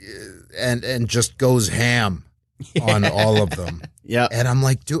 Like, and just goes ham on all of them. Yeah. And I'm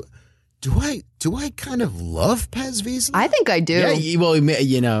like, do I kind of love Paz Vizsla? I think I do. Yeah, well,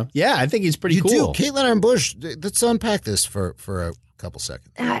 you know, yeah, I think he's pretty you cool. do. Caitlin and Bush, let's unpack this for a couple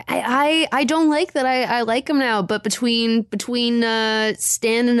seconds. I don't like that. I like him now, but between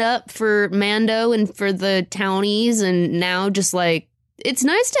standing up for Mando and for the townies, and now just like it's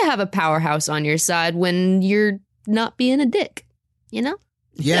nice to have a powerhouse on your side when you're not being a dick, you know?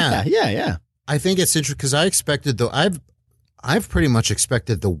 Yeah. Yeah. I think it's interesting because I expected I've pretty much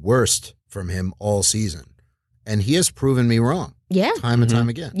expected the worst from him all season, and he has proven me wrong. Yeah, time and time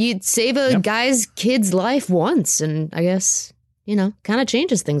again. You'd save a guy's kid's life once, and I guess kind of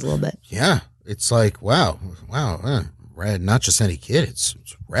changes things a little bit. Yeah, it's like wow, not just any kid. It's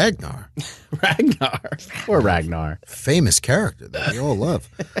Ragnar. Or Ragnar, famous character that we all love.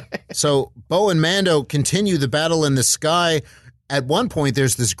 So Bo and Mando continue the battle in the sky. At one point,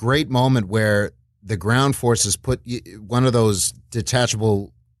 there's this great moment where the ground forces put one of those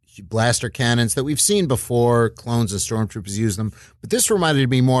detachable blaster cannons that we've seen before. Clones and stormtroopers use them. But this reminded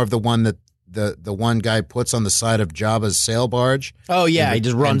me more of the one that the one guy puts on the side of Jabba's sail barge. Oh, yeah. He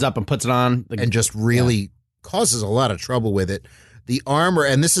just runs up and puts it on. And just really causes a lot of trouble with it. The armor,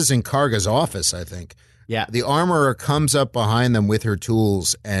 and this is in Karga's office, I think. Yeah. The armorer comes up behind them with her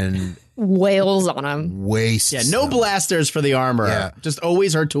tools and wails on him. Wastes. Yeah, no blasters for the armorer. Yeah. Just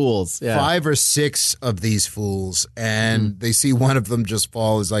always her tools. Yeah. 5 or 6 of these fools, and they see one of them just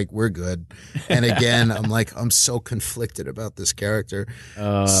fall. Is like, we're good. And again, I'm like, I'm so conflicted about this character.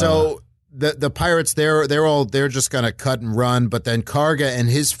 So the pirates, they're just gonna cut and run, but then Karga and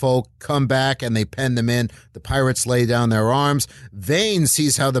his folk come back and they pen them in. The pirates lay down their arms. Vane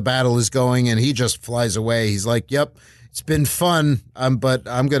sees how the battle is going and he just flies away. He's like, yep, it's been fun, but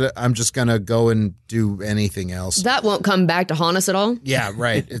I'm just gonna go and do anything else. That won't come back to haunt us at all. Yeah,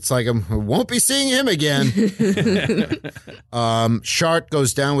 right. It's like I won't be seeing him again. Shart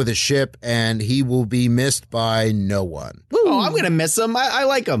goes down with his ship, and he will be missed by no one. Oh, I'm gonna miss him. I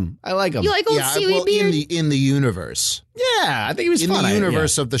like him. I like him. You like old Seaweed well, Beard? in the universe. Yeah, I think he was fun. In the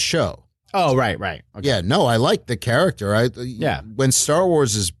universe of the show. Oh, right. Okay. Yeah, no, I like the character. When Star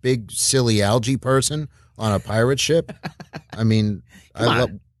Wars is big, silly algae person on a pirate ship, I mean,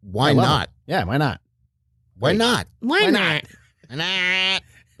 why not? Yeah, why not? Why not? Why not? Why not?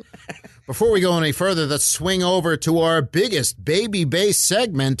 Before we go any further, let's swing over to our biggest baby-based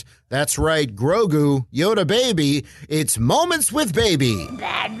segment. That's right, Grogu, Yoda Baby. It's Moments with Baby.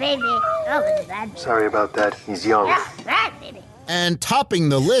 Bad baby. Oh, bad. Sorry about that. He's young. Bad baby. And topping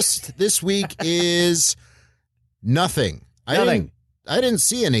the list this week is nothing. I didn't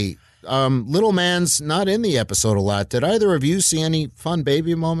see any. Little Man's not in the episode a lot. Did either of you see any fun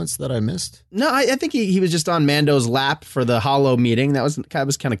baby moments that I missed? No, I think he was just on Mando's lap for the Hollow meeting. That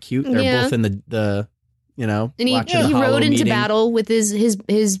was kind of cute. They're both in the and he rode into battle with his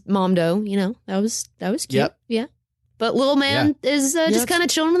Momdo. That was cute. Yep. Yeah, but Little Man is just kind of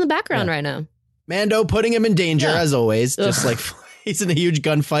chilling in the background right now. Mando putting him in danger as always. Just like he's in a huge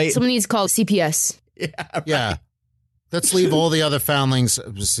gunfight. Someone needs to call CPS. Yeah. Right. Yeah. Let's leave all the other foundlings.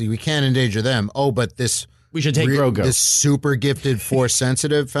 See, we can't endanger them. Oh, but we should take Grogu. This super gifted, force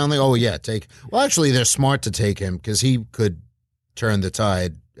sensitive foundling. Oh yeah, well, actually, they're smart to take him because he could turn the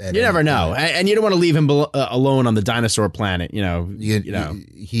tide. You never know, and you don't want to leave him alone on the dinosaur planet.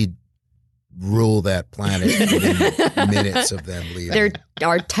 He'd rule that planet within minutes of them leaving. They're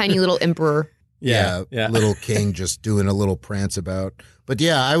our tiny little emperor. Yeah. Little King just doing a little prance about. But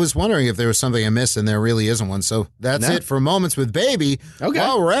yeah, I was wondering if there was something I missed, and there really isn't one. So that's it for Moments with Baby. Okay.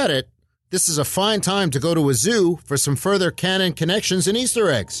 While we're at it, this is a fine time to go to a zoo for some further canon connections and Easter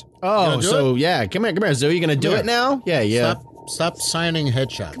eggs. Oh, so yeah, come here, Zoo. You gonna do it now? Yeah. Stop signing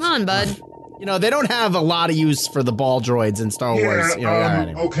headshots. Come on, bud. You know, they don't have a lot of use for the ball droids in Star Wars. You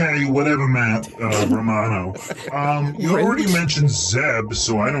know, Okay, whatever, Matt Romano. You already mentioned Zeb,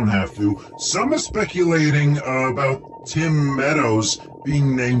 so I don't have to. Some are speculating about Tim Meadows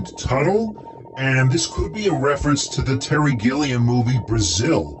being named Tuttle, and this could be a reference to the Terry Gilliam movie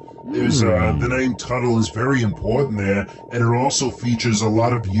Brazil. There's the name Tuttle is very important there, and it also features a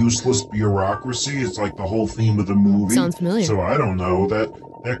lot of useless bureaucracy. It's like the whole theme of the movie. Sounds familiar. So I don't know,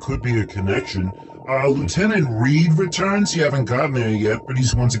 that could be a connection. Lieutenant Reed returns. You haven't gotten there yet, but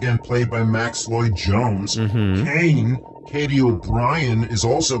he's once again played by Max Lloyd-Jones. Kane, Katie O'Brien, is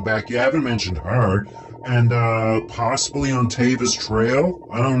also back. You haven't mentioned her. And possibly on Tava's trail.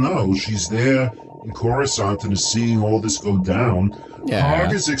 I don't know. She's there in Coruscant and is seeing all this go down. Yeah.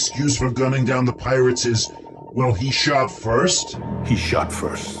 Karga's excuse for gunning down the pirates is, well, he shot first. He shot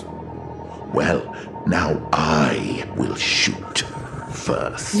first. Well, now I will shoot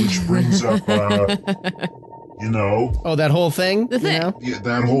first. Which brings up, you know... Oh, that whole thing? The thing. You know? Yeah,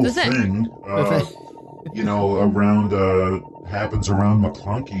 that whole thing. You know, around, happens around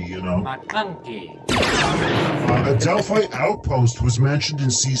McClunky, you know. McClunky. A Delphi outpost was mentioned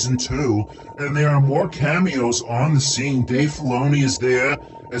in Season 2, and there are more cameos on the scene. Dave Filoni is there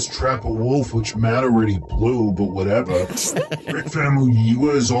as Trapper Wolf, which Matt already blew, but whatever. Rick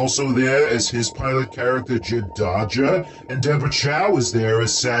Famuyiwa is also there as his pilot character, Jid Dodger, and Deborah Chow is there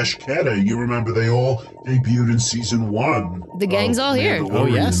as Sash Keta. You remember they all debuted in Season 1. The gang's all here. Oh,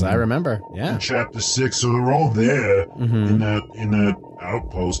 yes, I remember. Yeah. In Chapter 6, so they're all there in that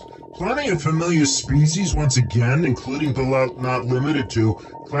outpost. Plenty of familiar species once again, including but not limited to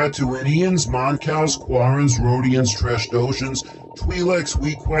Klatooinians, Moncows, Quarrens, Rhodians, Trashdoshans, Twi'leks,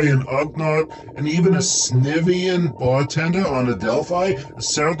 Weequay, and Ugnaught, and even a Snivian bartender on Adelphi, a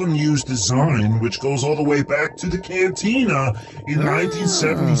seldom used design, which goes all the way back to the Cantina in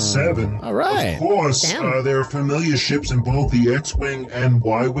 1977. All right. Of course, there are familiar ships in both the X-Wing and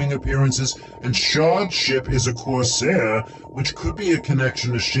Y-Wing appearances, and Shard's ship is a Corsair, which could be a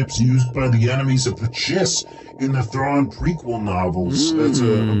connection to ships used by the enemies of the Chiss in the Thrawn prequel novels. That's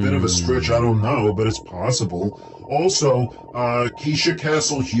a bit of a stretch, I don't know, but it's possible. Also, Keisha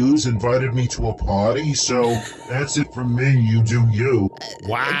Castle Hughes invited me to a party, so that's it from me. You do you.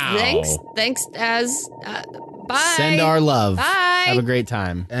 Wow. Thanks, Az. Bye. Send our love. Bye. Have a great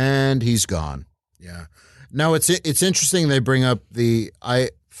time. And he's gone. Yeah. Now, it's interesting they bring up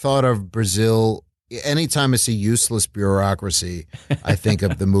I thought of Brazil. Anytime I see useless bureaucracy, I think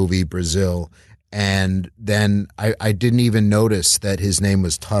of the movie Brazil. And then I didn't even notice that his name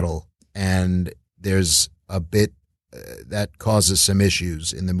was Tuttle. And there's a bit that causes some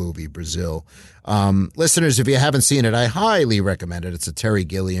issues in the movie Brazil. Listeners, if you haven't seen it, I highly recommend it. It's a Terry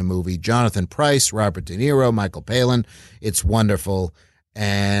Gilliam movie. Jonathan Pryce, Robert De Niro, Michael Palin. It's wonderful.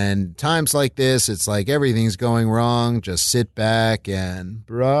 And times like this, it's like everything's going wrong. Just sit back and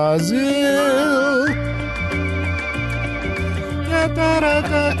Brazil.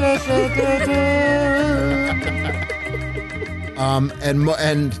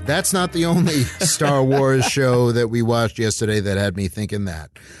 And that's not the only Star Wars show that we watched yesterday that had me thinking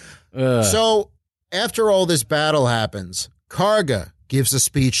that. So after all this battle happens, Karga gives a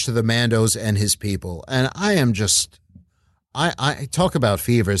speech to the Mandos and his people, and I am just, I talk about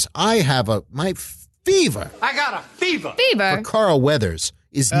fevers. I have my fever. I got a fever. For Carl Weathers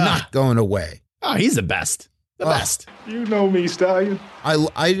is not going away. Oh, he's the best. The best. You know me, Stallion.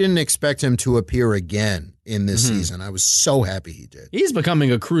 I didn't expect him to appear again in this season. I was so happy he did. He's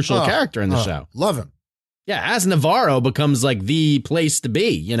becoming a crucial character in the show. Love him. Yeah, as Navarro becomes like the place to be,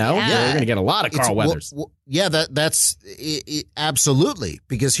 you know? Yeah. We're going to get a lot of Carl Weathers. That's absolutely,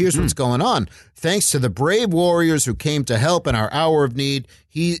 because here's what's going on. Thanks to the brave warriors who came to help in our hour of need,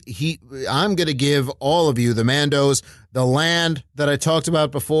 I'm going to give all of you, the Mandos, the land that I talked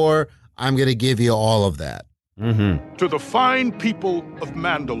about before, I'm going to give you all of that. To the fine people of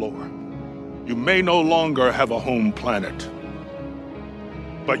Mandalore, you may no longer have a home planet,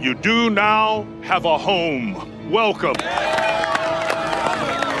 but you do now have a home. Welcome.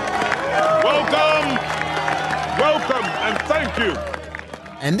 Welcome, and thank you.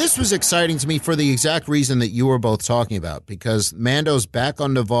 And this was exciting to me for the exact reason that you were both talking about, because Mando's back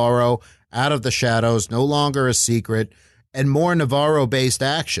on Navarro, out of the shadows, no longer a secret, and more Navarro-based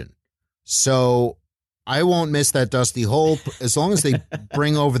action. So I won't miss that dusty hole as long as they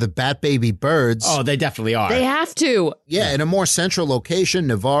bring over the Bat Baby birds. Oh, they definitely are. They have to. Yeah, in a more central location,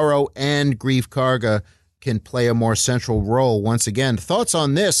 Navarro and Grief Karga can play a more central role once again. Thoughts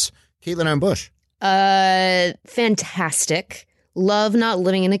on this, Caitlin Ambush? Fantastic. Love not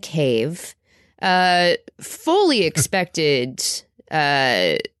living in a cave. Fully expected,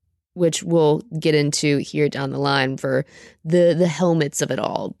 which we'll get into here down the line for the helmets of it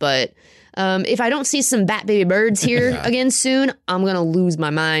all. But if I don't see some Bat Baby birds here again soon, I'm going to lose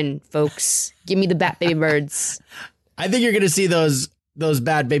my mind, folks. Give me the Bat Baby birds. I think you're going to see those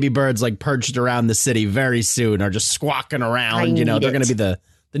Bat Baby birds like perched around the city very soon, or just squawking around. They're going to be the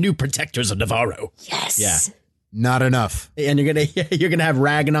new protectors of Navarro. Yes. Yeah. Not enough. And you're gonna have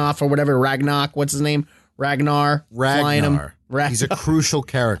Ragnoff or whatever, Ragnarok, what's his name? Ragnar. Flying him. He's a crucial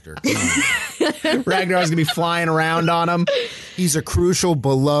character. Ragnar's gonna be flying around on him. He's a crucial,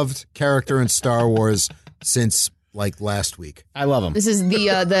 beloved character in Star Wars since like last week. I love him. This is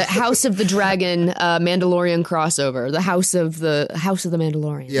the House of the Dragon Mandalorian crossover. The House of the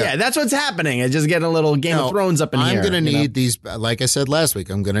Mandalorian. Yeah, that's what's happening. It's just getting a little Game of Thrones up in here. I'm going to need these, like I said last week,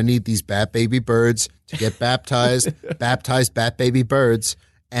 I'm going to need these Bat Baby birds to get baptized, baptized Bat Baby birds,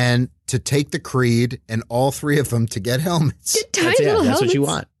 and to take the creed, and all three of them to get helmets. That's what you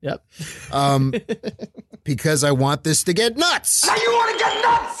want. Yep. Because I want this to get nuts. Now you want to get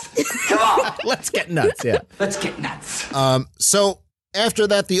nuts? Come on. Let's get nuts, yeah. Let's get nuts. So after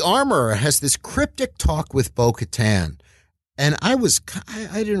that, the Armorer has this cryptic talk with Bo-Katan. And I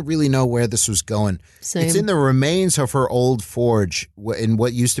didn't really know where this was going. Same. It's in the remains of her old forge in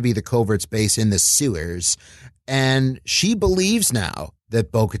what used to be the Covert's base in the sewers. And she believes now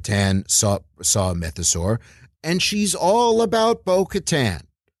that Bo-Katan saw a mythosaur. And she's all about Bo-Katan.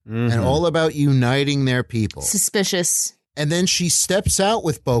 And all about uniting their people. Suspicious. And then she steps out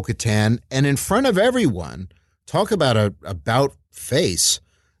with Bo-Katan, and in front of everyone, talk about a about face,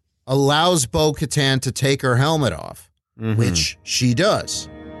 allows Bo-Katan to take her helmet off, which she does.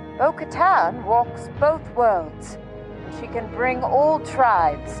 Bo-Katan walks both worlds. She can bring all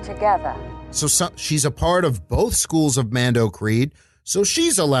tribes together. So she's a part of both schools of Mando Creed, so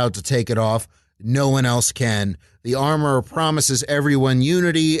she's allowed to take it off. No one else can. The Armorer promises everyone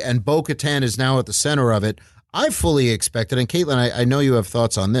unity, and Bo-Katan is now at the center of it. I fully expected, and Caitlin, I know you have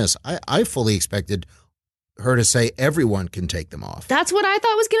thoughts on this. I fully expected her to say everyone can take them off. That's what I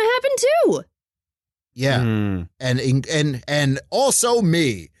thought was going to happen too. Yeah, and also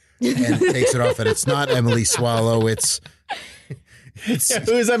me, and takes it off, and it's not Emily Swallow. It's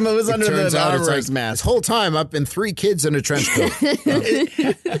who's under the Armorer's mask? This whole time I've been 3 kids in a trench coat.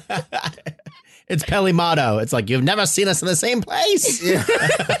 It's Pelimato. It's like, you've never seen us in the same place. Yeah.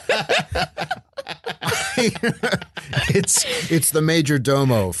 It's the Major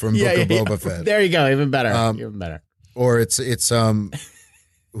Domo from Book of Boba Fett. There you go. Even better. Even better. Or it's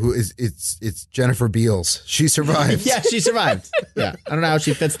Jennifer Beals. She survived. Yeah, she survived. Yeah. I don't know how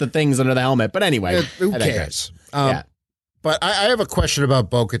she fits the things under the helmet, but anyway. Who cares? Yeah. But I have a question about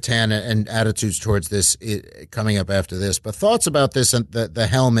Bo-Katan and attitudes towards this coming up after this. But thoughts about this and the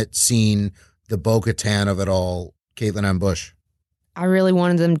helmet scene, the Bo-Katan of it all, Caitlin Ambush. I really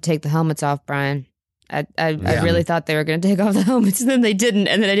wanted them to take the helmets off, Brian. I really thought they were going to take off the helmets, and then they didn't.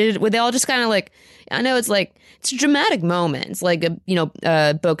 And then they did it. They all just kind of like, I know it's like, it's a dramatic moment. It's like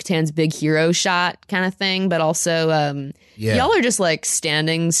Bo-Katan's big hero shot kind of thing, but also y'all are just like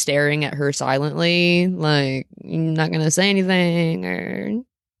standing, staring at her silently, like you're not going to say anything or.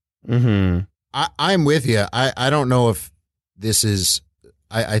 I'm with you. I don't know if this is.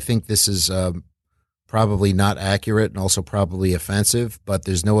 I think this is probably not accurate and also probably offensive, but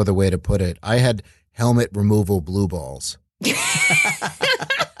there's no other way to put it. I had helmet removal blue balls.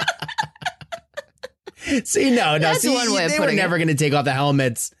 See, no. That's one way of they putting were never going to take off the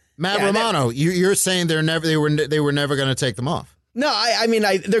helmets. Matt Romano, you're saying they were never going to take them off. No, I mean,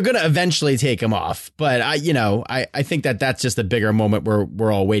 they're going to eventually take them off, but I think that's just a bigger moment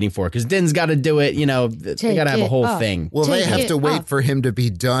we're all waiting for, because Din's got to do it. They got to have a whole thing. Well, they have to wait for him to be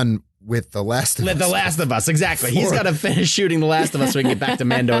done with The Last of Us. The Last of Us, exactly. He's got to finish shooting The Last of Us so we can get back to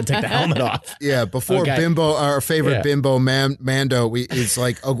Mando and take the helmet off. Yeah, before Bimbo, our favorite Bimbo Mando, it's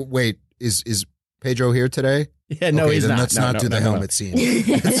like, oh wait, is Pedro here today? Yeah, no, he's then not. Let's not do the helmet scene.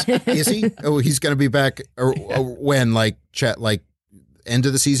 Is he? Oh, he's going to be back or when? Like end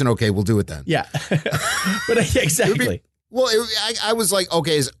of the season? Okay, we'll do it then. Yeah, but exactly. I was like,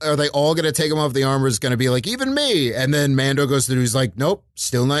 okay, are they all going to take him off? The Armor's going to be like, even me. And then Mando goes through, he's like, nope,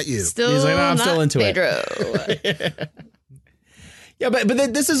 still not you. He's like, no, I'm still into Pedro. it. Yeah, but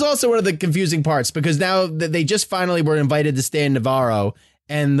this is also one of the confusing parts, because now they just finally were invited to stay in Navarro,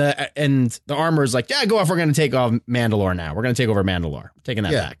 And the armor is like, yeah, go off. We're going to take off Mandalore now. We're going to take over Mandalore. Taking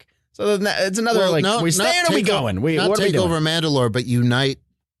that back. So it's another we staying or we going? Not take over Mandalore, but unite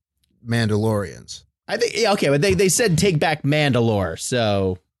Mandalorians. I think okay, but they said take back Mandalore.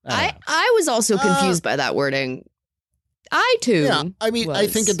 So I was also confused by that wording. I too. Yeah, I mean, I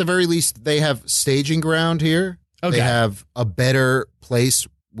think at the very least they have staging ground here. Okay. They have a better place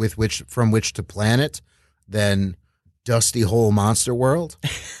from which to plan it than Dusty Hole Monster World.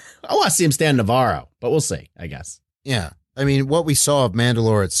 I want to see him stand Navarro, but we'll see, I guess. Yeah. I mean, what we saw of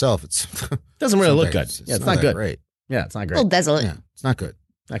Mandalore itself, doesn't really look good. It's not good. Great. Yeah, it's not great. A little desolate. Yeah, it's not good.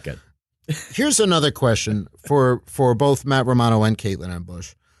 Not good. Here's another question for both Matt Romano and Caitlin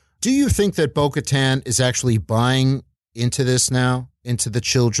Ambush. Do you think that Bo-Katan is actually buying into this now, into the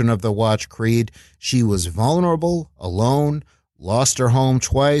Children of the Watch creed? She was vulnerable, alone, lost her home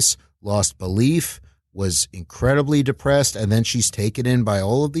twice, lost belief, was incredibly depressed, and then she's taken in by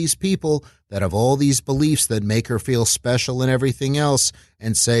all of these people that have all these beliefs that make her feel special and everything else,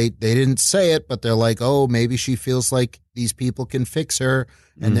 and say, they didn't say it, but they're like, oh, maybe she feels like these people can fix her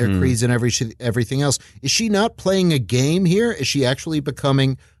and their creeds and everything else. Is she not playing a game here? Is she actually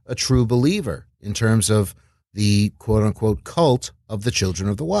becoming a true believer in terms of the quote-unquote cult of the Children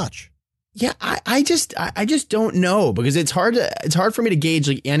of the Watch? Yeah, I just don't know, because it's hard for me to gauge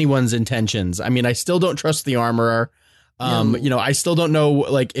like anyone's intentions. I mean, I still don't trust the armorer. I still don't know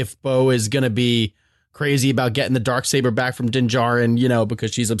like if Bo is gonna be crazy about getting the Darksaber back from Din Djarin,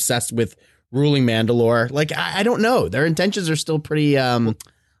 because she's obsessed with ruling Mandalore. Like I don't know. Their intentions are still pretty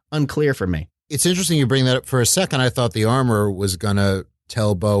unclear for me. It's interesting you bring that up. For a second, I thought the armorer was gonna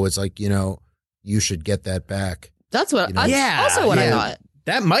tell Bo, it's like, you should get that back. That's what I thought.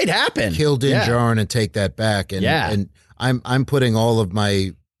 That might happen. Kill Din Djarin and take that back. And I'm putting all of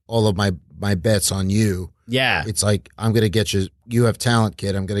my bets on you. Yeah. It's like, I'm going to get you. You have talent,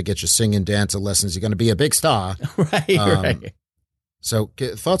 kid. I'm going to get you singing, dancing lessons. You're going to be a big star. Right. So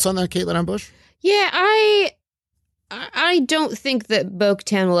thoughts on that, Caitlin Ambush? Yeah, I don't think that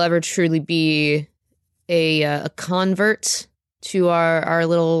Bo-Katan will ever truly be a convert to our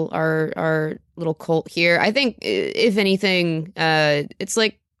little cult here. I think if anything, it's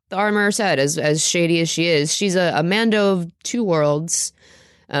like the armorer said, as shady as she is, she's a Mando of two worlds.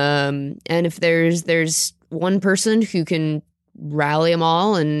 And if there's one person who can rally them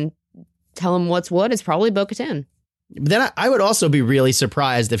all and tell them what's what, it's probably Bo-Katan. Then I would also be really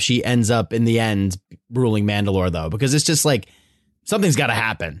surprised if she ends up in the end ruling Mandalore, though, because it's just like something's got to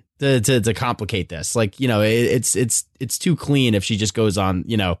happen to complicate this. Like, it's too clean if she just goes on,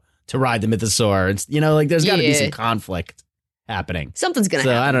 to ride the mythosaur. It's, like there's got to be some conflict happening. Something's going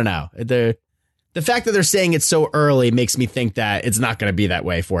to happen. I don't know. The fact that they're saying it so early makes me think that it's not going to be that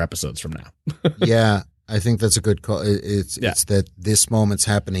way 4 episodes from now. Yeah, I think that's a good call. It's that this moment's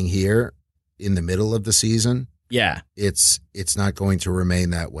happening here in the middle of the season. Yeah. It's not going to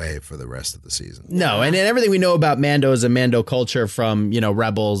remain that way for the rest of the season. No, and everything we know about Mandos and Mando culture from,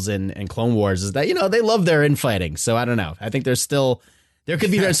 Rebels and Clone Wars is that, they love their infighting. So I don't know. I think there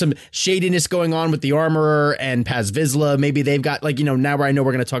could be some shadiness going on with the armorer and Paz Vizsla. Maybe they've got now where I know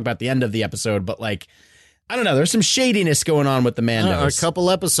we're going to talk about the end of the episode, but I don't know. There's some shadiness going on with the Mandos.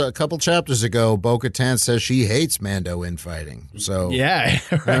 A couple chapters ago, Bo-Katan says she hates Mando infighting. So yeah,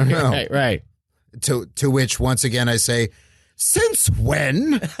 right. To which once again I say, since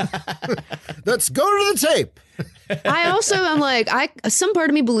when? Let's go to the tape. I also am like, some part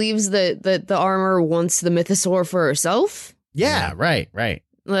of me believes that the armorer wants the mythosaur for herself. Yeah, right.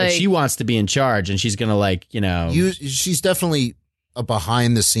 Like she wants to be in charge, and she's gonna she's definitely a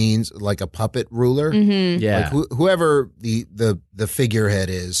behind the scenes, like a puppet ruler. Mm-hmm. Yeah, like whoever the figurehead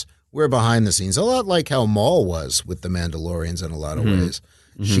is, we're behind the scenes. A lot like how Maul was with the Mandalorians in a lot of ways.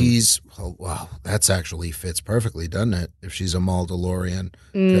 Mm-hmm. She's that's actually fits perfectly, doesn't it? If she's a Mandalorian,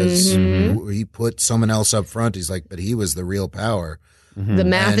 because he put someone else up front. He's like, but he was the real power. Mm-hmm. The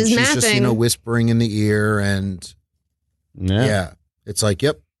math is she's mapping. Just whispering in the ear and. Yeah. It's like,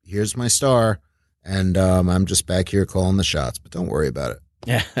 yep, here's my star, and I'm just back here calling the shots, but don't worry about it.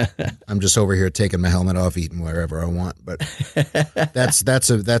 Yeah. I'm just over here taking my helmet off, eating wherever I want, but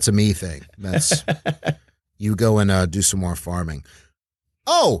that's a me thing. That's you go and do some more farming.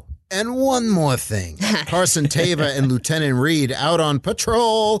 Oh, and one more thing. Carson Teva and Lieutenant Reed out on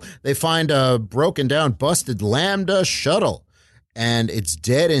patrol. They find a broken down, busted Lambda shuttle, and it's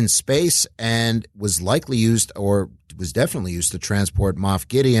dead in space and was definitely used to transport Moff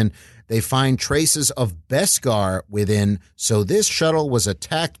Gideon. They find traces of Beskar within, so this shuttle was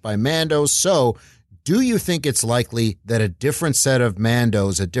attacked by Mandos. So do you think it's likely that a different set of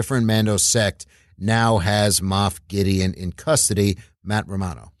Mandos, a different Mando sect, now has Moff Gideon in custody? Matt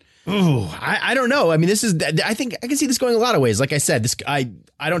Romano? Ooh, I don't know. I mean, I think I can see this going a lot of ways. Like I said, I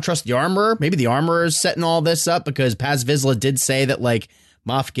don't trust the Armorer. Maybe the Armorer is setting all this up because Paz Vizsla did say that like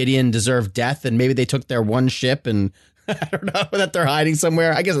Moff Gideon deserved death, and maybe they took their one ship and I don't know that they're hiding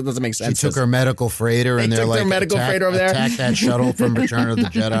somewhere. I guess it doesn't make sense. She took her medical freighter and they're like, attack that shuttle from Return of the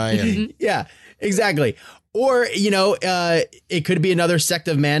Jedi. And yeah, exactly. Or, it could be another sect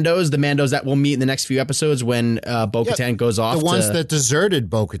of Mandos, the Mandos that we'll meet in the next few episodes when Bo-Katan goes off. The ones that deserted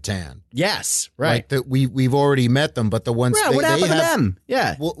Bo-Katan. Yes, right. Like we've already met them, but the ones what happened to them?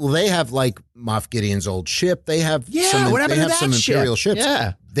 Yeah. Well, they have like Moff Gideon's old ship. They have what happened to that some Imperial ship? ships.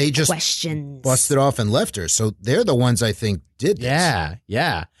 Yeah. They just busted off and left her. So they're the ones I think did this.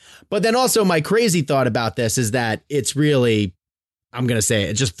 Yeah. But then also my crazy thought about this is that it's really, I'm going to say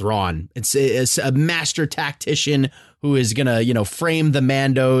it's just Thrawn. It's a master tactician who is going to, frame the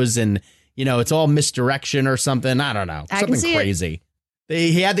Mandos and, it's all misdirection or something. I don't know. Something crazy.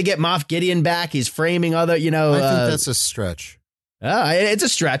 He had to get Moff Gideon back. He's framing other, I think that's a stretch. It's a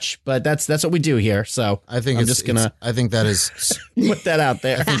stretch, but that's what we do here. So I think I think that is put that out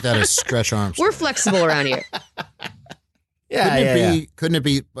there. I think that is stretch arms. We're flexible around here. Couldn't it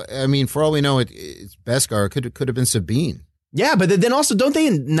be? I mean, for all we know, it's Beskar. It could have been Sabine. Yeah, but then also, don't they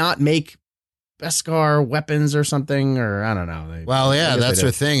not make Beskar weapons or something? Or I don't know. That's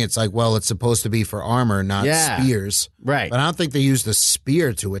her thing. It's like, it's supposed to be for armor, not spears. Right. But I don't think they used a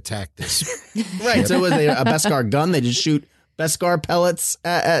spear to attack this. Right. So was it a Beskar gun? They just shoot Beskar pellets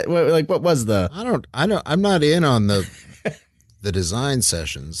at what was the? I'm not in on the design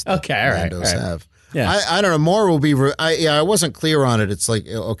sessions. Okay, all right. Mandos have. Yeah. I don't know. More will be. I wasn't clear on it. It's like,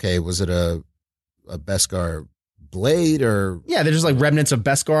 okay, was it a Beskar blade or they're just like remnants of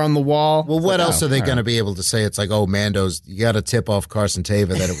Beskar on the wall? Well, what else are they going to be able to say? It's like, Mandos, you got to tip off Carson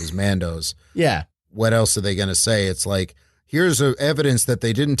Teva that it was Mandos. Yeah. What else are they going to say? It's like, here's evidence that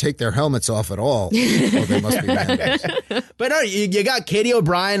they didn't take their helmets off at all. They must be Mandos. But no, you got Katie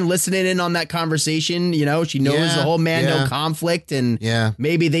O'Brien listening in on that conversation. She knows the whole Mando conflict, and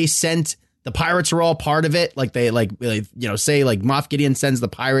maybe they sent the pirates are all part of it. Like they say like Moff Gideon sends the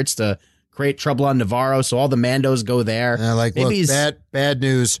pirates to create trouble on Navarro, so all the Mandos go there. Maybe look, bad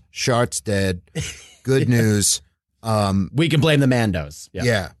news, Shart's dead. Good news, we can blame the Mandos.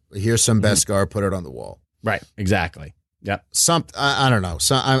 Yeah, here's some Beskar, put it on the wall. Right, exactly. Yep. I don't know.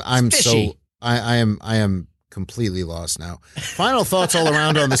 So I am completely lost now. Final thoughts all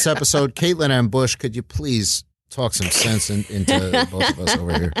around on this episode. Caitlin M. Bush, could you please talk some sense into both of us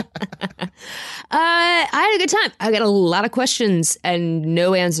over here? I had a good time. I got a lot of questions and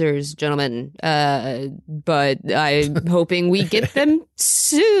no answers, gentlemen. But I'm hoping we get them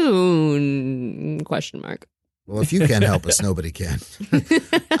soon. ? Well, if you can't help us, nobody can.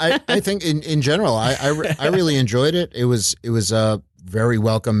 I think in general, I really enjoyed it. It was a very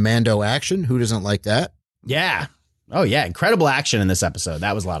welcome Mando action. Who doesn't like that? Yeah. Oh, yeah. Incredible action in this episode.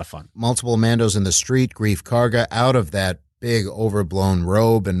 That was a lot of fun. Multiple Mandos in the street, Grief Karga out of that big overblown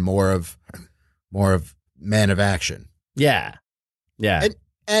robe and more of man of action. Yeah. Yeah.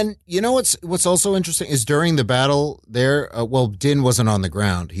 And you know what's also interesting is during the battle there, Din wasn't on the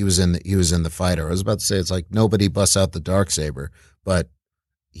ground. He was in the fighter. I was about to say it's like nobody busts out the Darksaber, but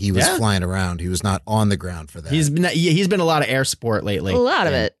he was flying around. He was not on the ground for that. He's been a lot of air support lately. A lot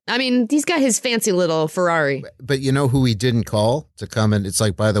of it. I mean, he's got his fancy little Ferrari. But you know who he didn't call to come in? It's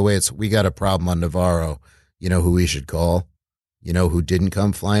like, by the way, we got a problem on Navarro. You know who we should call? You know who didn't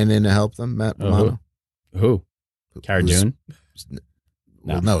come flying in to help them, Matt Romano? Who? Cara Dune?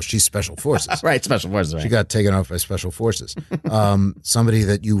 No, she's Special Forces. Right, Special Forces. Right. She got taken off by Special Forces. Somebody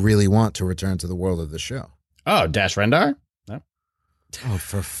that you really want to return to the world of the show. Oh, Dash Rendar? No. Oh,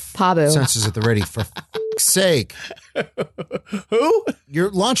 for Pablo. Senses at the ready. For fuck's sake. Who?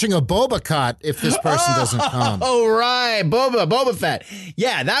 You're launching a Boba Cot if this person doesn't come. Oh, right. Boba Fett.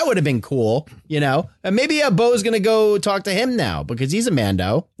 Yeah, that would have been cool, And maybe Bo's going to go talk to him now because he's a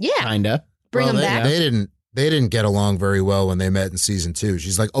Mando. Yeah. Kinda. Bring him back. They didn't get along very well when they met in season 2.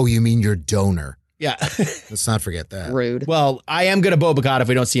 She's like, "Oh, you mean your donor?" Yeah. Let's not forget that. Rude. Well, I am going to Boba Cott if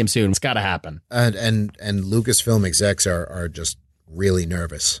we don't see him soon. It's got to happen. And Lucasfilm execs are just really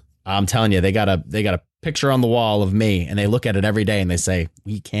nervous. I'm telling you, they got a picture on the wall of me, and they look at it every day, and they say,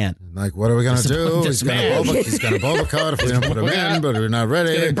 "We can't." Like, what are we going to do? He's going to Boba Cott if we don't put him in, but we're not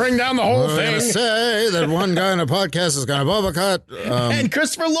ready. Bring down the whole thing. We're going to say that one guy in a podcast is going to Boba Cott. And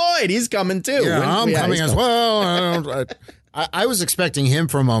Christopher Lloyd, he's coming too. Yeah, I'm coming as well. I was expecting him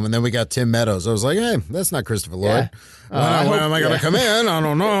for a moment. Then we got Tim Meadows. I was like, hey, that's not Christopher Lloyd. Yeah. When am I going to come in? I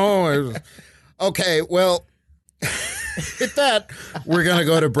don't know. Okay, well... With that, we're going to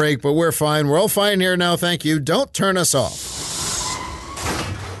go to break, but we're fine. We're all fine here now. Thank you. Don't turn us off.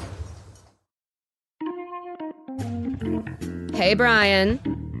 Hey, Brian.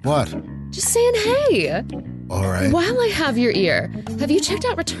 What? Just saying hey. All right. While I have your ear, have you checked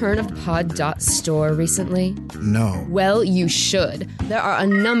out returnofthepod.store recently? No. Well, you should. There are a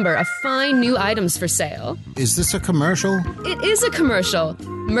number of fine new items for sale. Is this a commercial? It is a commercial.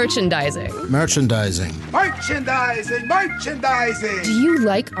 Merchandising. Merchandising. Merchandising! Do you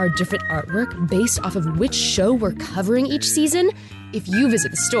like our different artwork based off of which show we're covering each season? If you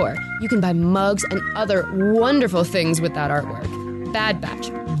visit the store, you can buy mugs and other wonderful things with that artwork. Bad Batch,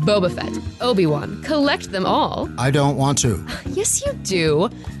 Boba Fett, Obi-Wan, collect them all. I don't want to. Yes, you do.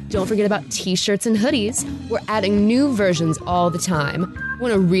 Don't forget about t-shirts and hoodies. We're adding new versions all the time.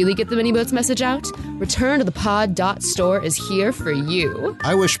 Want to really get the Mini Boats message out? ReturnToThePod.store is here for you.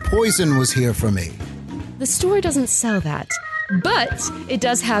 I wish Poison was here for me. The store doesn't sell that, but it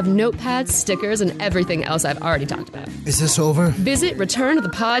does have notepads, stickers, and everything else I've already talked about. Is this over? Visit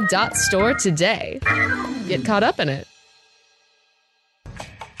ReturnToThePod.store today. Get caught up in it.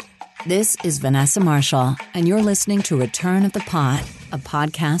 This is Vanessa Marshall, and you're listening to Return of the Pod, a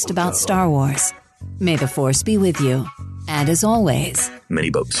podcast about Star Wars. May the Force be with you. And as always, Many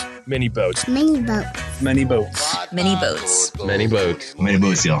boats. Many boats. Mini boat. Many boats. many boats. Many boats. Many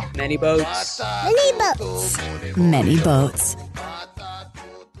boats, y'all. Many boats. Mini boats. Many boats.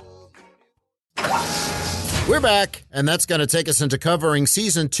 We're back, and that's going to take us into covering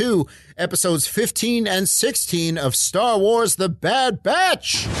Season 2, Episodes 15 and 16 of Star Wars The Bad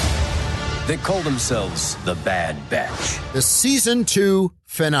Batch. They call themselves the Bad Batch. The Season 2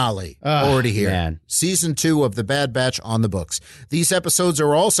 finale. Already here. Man. Season 2 of The Bad Batch on the books. These episodes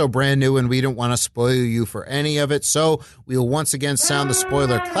are also brand new, and we don't want to spoil you for any of it, so we'll once again sound the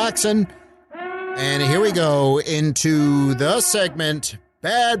spoiler klaxon. And here we go into the segment,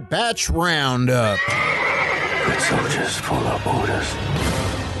 Bad Batch Roundup. Good soldiers follow orders.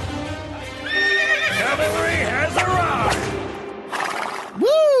 Cavalry has arrived!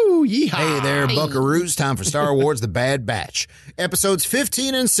 Woo! Yeehaw! Hey there, buckaroos. Time for Star Wars The Bad Batch. Episodes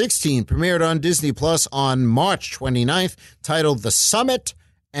 15 and 16 premiered on Disney Plus on March 29th, titled The Summit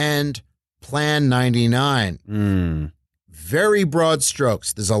and Plan 99. Very broad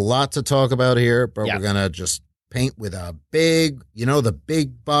strokes. There's a lot to talk about here, but we're going to just paint with a big, the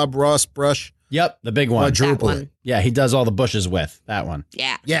big Bob Ross brush. Yep, the big one. Quadruple That one. it. Yeah, he does all the bushes with that one.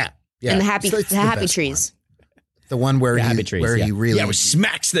 Yeah. Yeah. And the happy, It's the happy best trees. one. The one where The he happy trees, where yeah. he really Yeah, which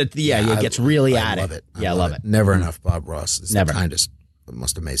smacks the he gets really at love it. I love it. Never enough Bob Ross. Is Never. the kindest, the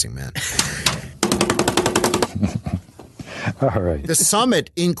most amazing man. All right. The summit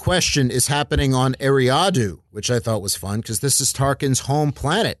in question is happening on Eriadu, which I thought was fun because this is Tarkin's home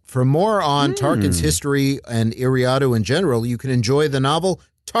planet. For more on Tarkin's history and Eriadu in general, you can enjoy the novel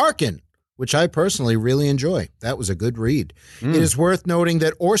Tarkin, which I personally really enjoy. That was a good read. It is worth noting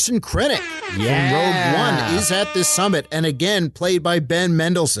that Orson Krennic from Rogue One is at this summit, and again, played by Ben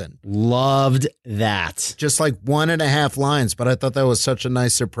Mendelsohn. Loved that. Just like 1.5 lines, but I thought that was such a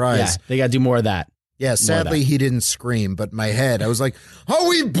nice surprise. Yeah, they got to do more of that. Yeah, sadly he didn't scream, but my head, I was like, are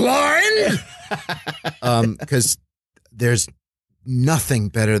we blind? Because there's nothing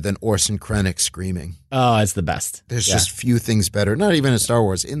better than Orson Krennic screaming. Oh, it's the best. There's just few things better, not even in Star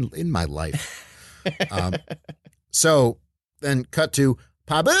Wars, in my life. So then cut to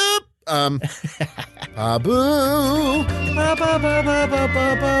Pabu. Pabu.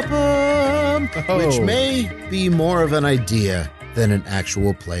 Which may be more of an idea than an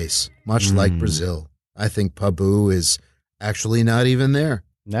actual place, much like Brazil. I think Pabu is actually not even there.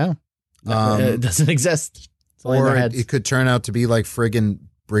 No, it doesn't exist. It's only in Or their heads. it could turn out to be like friggin'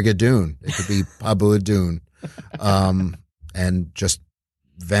 Brigadoon. It could be Pabu-Adun. And just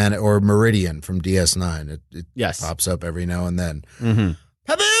or Meridian from DS9. It pops up every now and then.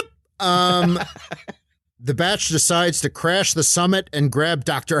 Pabu! The batch decides to crash the summit and grab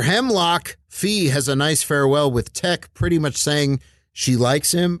Dr. Hemlock. Fee has a nice farewell with Tech, pretty much saying she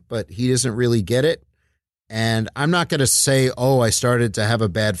likes him, but he doesn't really get it. And I'm not going to say, I started to have a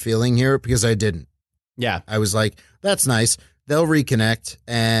bad feeling here, because I didn't. Yeah. I was like, that's nice. They'll reconnect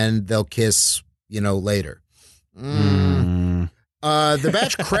and they'll kiss, later. The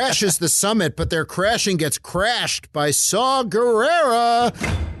batch crashes the summit, but their crashing gets crashed by Saw Gerrera.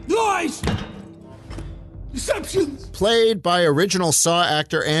 Lies! Deceptions! Played by original Saw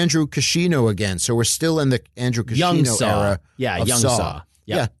actor Andrew Kashino again. So we're still in the Andrew Kashino Young Saw. era. Yeah, of young Saw.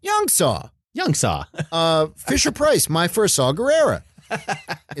 Yeah, young Saw. Young Saw. Fisher Price, my first Saw Gerrera.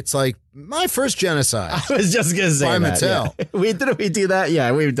 It's like my first genocide. I was just going to say by that. Mattel. Yeah. Didn't we do that?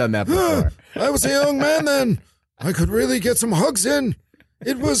 Yeah, we've done that before. I was a young man then. I could really get some hugs in.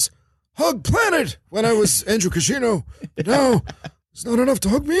 It was Hug Planet when I was Andrew Kashino. But now it's not enough to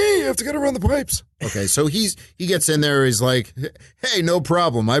hug me. You have to get around the pipes. Okay, so he gets in there. He's like, hey, no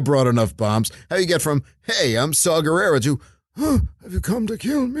problem. I brought enough bombs. How you get from, hey, I'm Saw Gerrera to, have you come to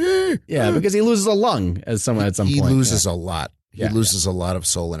kill me? Yeah, because he loses a lung at some point. He loses a lot. He loses a lot of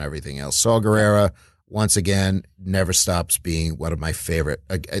soul and everything else. Saw Gerrera, once again, never stops being one of my favorite.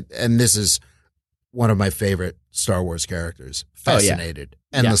 And this is one of my favorite Star Wars characters. Fascinated.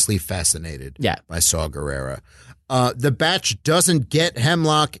 Endlessly fascinated by Saw Gerrera. The Batch doesn't get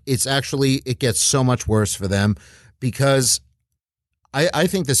Hemlock. It gets so much worse for them because I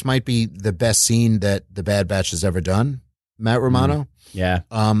think this might be the best scene that the Bad Batch has ever done, Matt Romano. Yeah.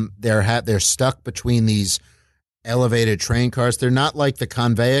 They're stuck between these elevated train cars. They're not like the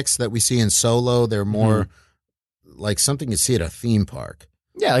conveyors that we see in Solo. They're more like something you see at a theme park.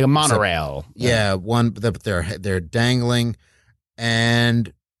 Yeah, like a monorail. But they're dangling,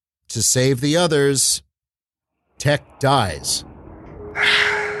 and to save the others, Tech dies.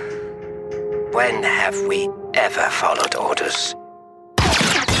 When have we ever followed orders?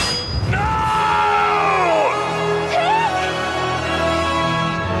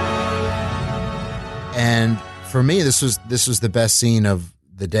 And for me, this was the best scene of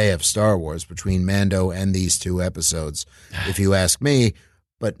the day of Star Wars between Mando and these two episodes, if you ask me,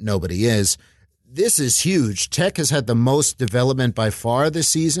 but nobody is. This is huge. Tech has had the most development by far this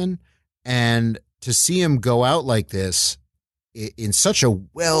season, and to see him go out like this in such a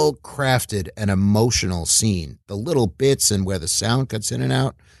well-crafted and emotional scene, the little bits and where the sound cuts in and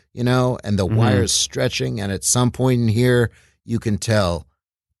out, and the wires stretching, and at some point in here, you can tell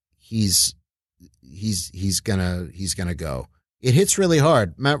he's gonna go. It hits really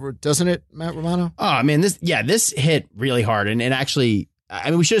hard, doesn't it, Matt Romano? Oh man, this hit really hard, and actually, I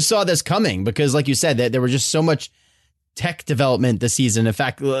mean, we should have saw this coming because, like you said, that there was just so much Tech development this season. In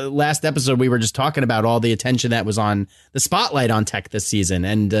fact, last episode we were just talking about all the attention that was on the spotlight on Tech this season,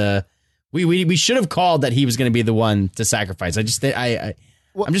 and we should have called that he was going to be the one to sacrifice. I'm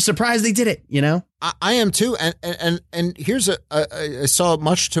just surprised they did it. I am too, and here's I saw,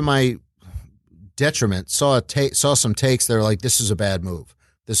 much to my detriment, saw some takes that are like, this is a bad move.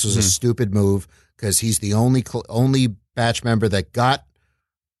 This was a stupid move because he's the only Batch member that got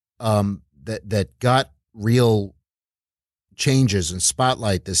that got real changes and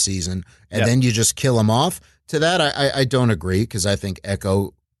spotlight this season, and then you just kill him off. To that, I don't agree, because I think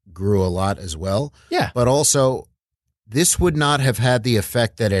Echo grew a lot as well. Yeah, but also this would not have had the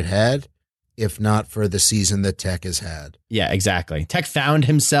effect that it had if not for the season that Tech has had. Yeah, exactly. Tech found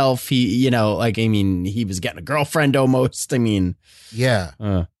himself. He was getting a girlfriend almost. Yeah.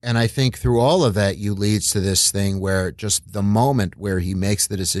 And I think through all of that, you leads to this thing where just the moment where he makes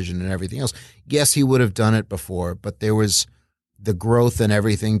the decision and everything else. Yes, he would have done it before, but there was the growth and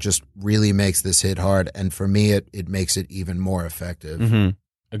everything just really makes this hit hard. And for me, it makes it even more effective. Mm-hmm.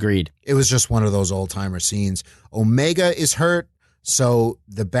 Agreed. It was just one of those old timer scenes. Omega is hurt, so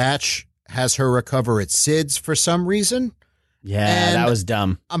the Batch has her recover at Sid's for some reason. Yeah, and that was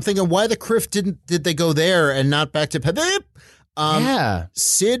dumb. I'm thinking, why the criff did they go there and not back to Pabip?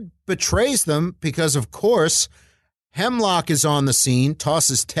 Sid betrays them because, of course, Hemlock is on the scene,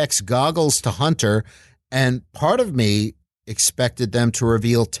 tosses Tech's goggles to Hunter, and part of me expected them to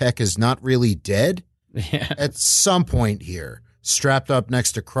reveal Tech is not really dead at some point here, strapped up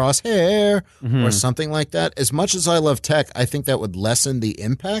next to Crosshair or something like that. As much as I love Tech, I think that would lessen the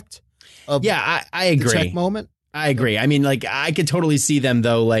impact of I agree. The Tech moment. I agree. I mean, like, I could totally see them,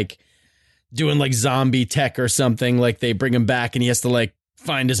 though, like, doing, like, zombie Tech or something. Like, they bring him back and he has to, like,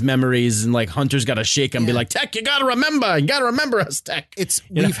 find his memories, and, like, Hunter's got to shake him and be like, Tech, you got to remember us, Tech.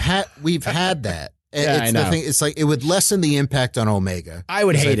 We've had that. Yeah, I know. The thing, it's like, it would lessen the impact on Omega. I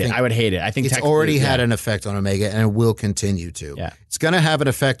would hate it. I think it's already had an effect on Omega, and it will continue to. Yeah. It's going to have an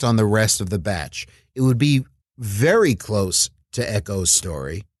effect on the rest of the Batch. It would be very close to Echo's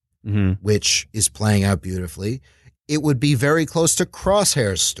story, which is playing out beautifully. It would be very close to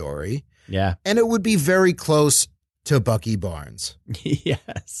Crosshair's story. Yeah. And it would be very close to Bucky Barnes.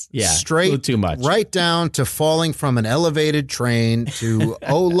 Yes. Yeah. Straight too much. Right down to falling from an elevated train to,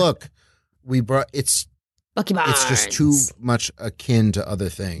 oh, look, it's Bucky Barnes. It's just too much akin to other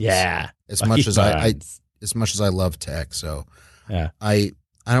things. Yeah. As much as I love Tech, so yeah. I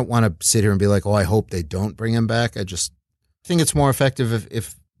don't want to sit here and be like, oh, I hope they don't bring him back. I just think it's more effective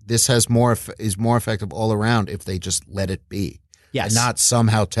if this is more effective all around if they just let it be. Yes. And not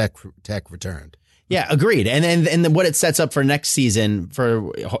somehow Tech returned. Yeah, agreed. And then what it sets up for next season,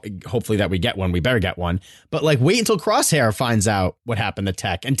 for hopefully that we get one, we better get one. But like, wait until Crosshair finds out what happened to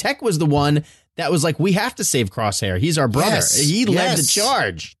Tech. And Tech was the one that was like, we have to save Crosshair. He's our brother. Yes. He led the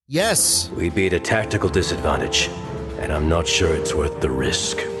charge. Yes. We'd be at a tactical disadvantage. and I'm not sure it's worth the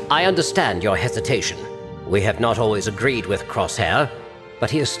risk. I understand your hesitation. We have not always agreed with Crosshair,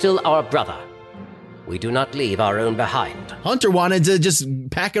 but he is still our brother. We do not leave our own behind. Hunter wanted to just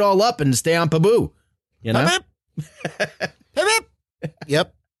pack it all up and stay on Pabu. You know?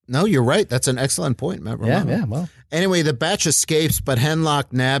 Yep. No, you're right. That's an excellent point, Matt Romano. Yeah, well. Anyway, the batch escapes, but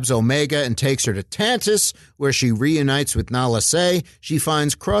Henlock nabs Omega and takes her to Tantus, where she reunites with Nala Se. She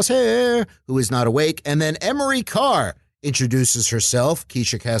finds Crosshair, who is not awake, and then Emery Carr introduces herself,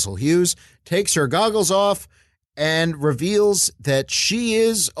 Keisha Castle Hughes, takes her goggles off, and reveals that she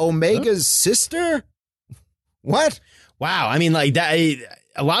is Omega's sister? What? Wow. I mean, like that.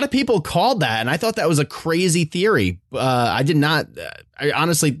 A lot of people called that, and I thought that was a crazy theory. I did not. I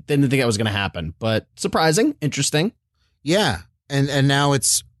honestly didn't think that was going to happen, but surprising, interesting. Yeah, and now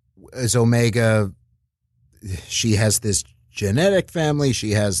it's Omega. She has this genetic family.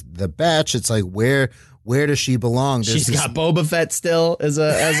 She has the batch. It's like where does she belong? She's got Boba Fett still as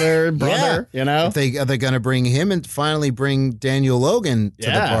her brother. Yeah. You know, are they going to bring him and finally bring Daniel Logan to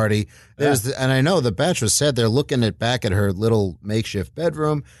the party? And I know the batch was said they're looking back at her little makeshift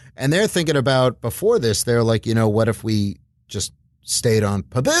bedroom, and they're thinking about before this. They're like, what if we just stayed on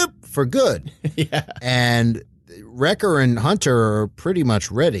Paboop for good? Yeah, and Wrecker and Hunter are pretty much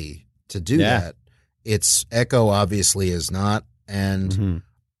ready to do that. It's Echo obviously is not, and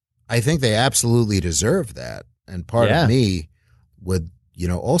I think they absolutely deserve that. And part of me would,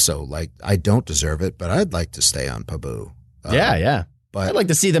 also like, I don't deserve it, but I'd like to stay on Pabu. Yeah. But I'd like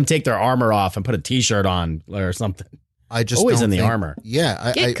to see them take their armor off and put a T-shirt on or something. I just always don't in the think, armor.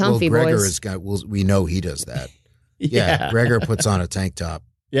 Yeah, Get comfy, Gregor boys. is got. We know he does that. Yeah. Gregor puts on a tank top.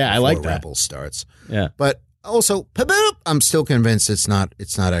 Yeah, I like before that. Rebels starts. Yeah, but also, Paboop, I'm still convinced it's not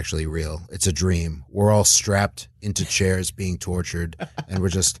actually real. It's a dream. We're all strapped into chairs being tortured, and we're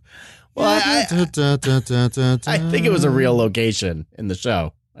just. Well, I think it was a real location in the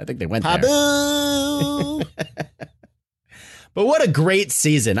show. I think they went there. Pabu. But what a great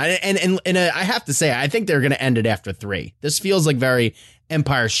season. I have to say, I think they're going to end it after 3. This feels like very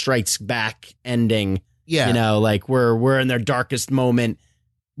Empire Strikes Back ending. Yeah. Like we're in their darkest moment.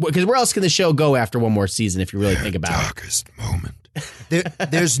 Because where else can the show go after one more season if you really think about darkest moment.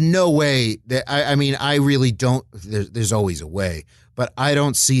 There's no way that I mean, I really don't. There's always a way, but I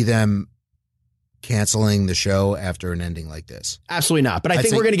don't see them canceling the show after an ending like this. Absolutely not. But I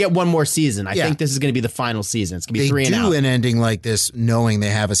think we're going to get one more season. I think this is going to be the final season. It's going to be 3 and out. They do an ending like this knowing they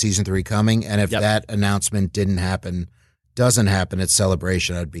have a season 3 coming, and if that announcement doesn't happen at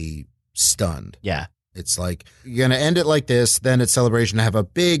Celebration, I'd be stunned. Yeah. It's like, you're going to end it like this, then at Celebration have a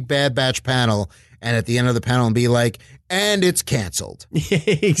big Bad Batch panel, and at the end of the panel be like, and it's canceled.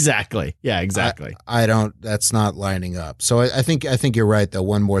 Exactly. Yeah, exactly. I don't, that's not lining up. So I think you're right, though.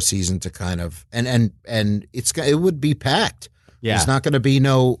 One more season to kind of, and it would be packed. Yeah. There's not going to be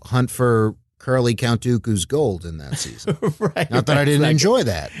no hunt for Curly Count Dooku's gold in that season. Right. Not that I didn't enjoy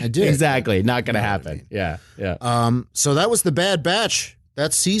that. I did. Exactly. Not going to happen. Yeah. So that was the Bad Batch.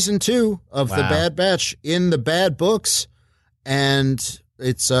 That's season 2 of the Bad Batch in the Bad Books, and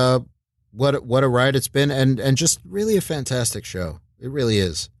it's what a ride it's been, and just really a fantastic show. It really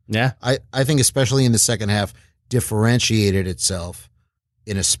is. Yeah, I think especially in the second half differentiated itself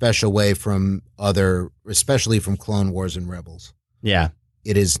in a special way from especially from Clone Wars and Rebels. Yeah,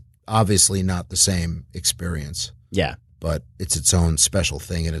 it is obviously not the same experience. Yeah, but it's its own special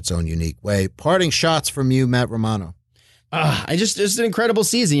thing in its own unique way. Parting shots from you, Matt Romano. It's an incredible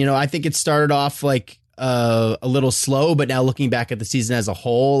season. I think it started off like a little slow, but now looking back at the season as a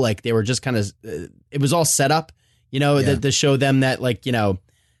whole, like they were just kind of, it was all set up, to show them that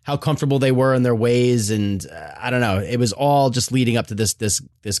how comfortable they were in their ways. And I don't know, it was all just leading up to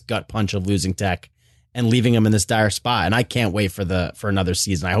this gut punch of losing Tech and leaving them in this dire spot. And I can't wait for another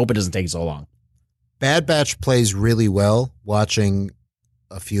season. I hope it doesn't take so long. Bad Batch plays really well watching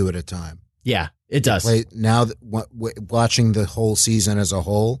a few at a time. Yeah, it does. Now, watching the whole season as a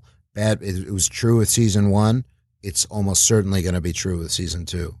whole, it was true with season 1. It's almost certainly going to be true with season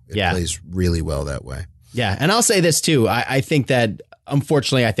 2. It plays really well that way. Yeah, and I'll say this too. I think that,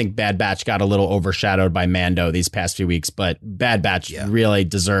 unfortunately, I think Bad Batch got a little overshadowed by Mando these past few weeks, but Bad Batch really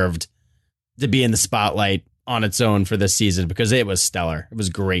deserved to be in the spotlight on its own for this season because it was stellar. It was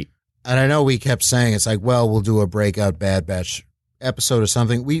great. And I know we kept saying, it's like, well, we'll do a breakout Bad Batch episode or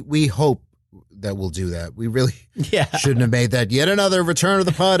something. We hope that we'll do that. We really shouldn't have made that yet another Return of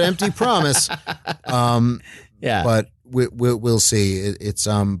the Pod empty promise. But we'll see.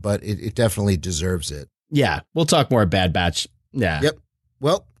 But it definitely deserves it. Yeah, we'll talk more Bad Batch. Yeah. Yep.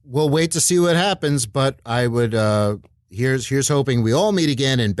 Well, we'll wait to see what happens. But I would. Here's hoping we all meet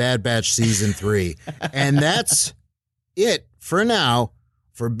again in Bad Batch season 3, and that's it for now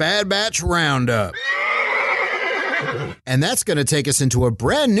for Bad Batch Roundup. And that's going to take us into a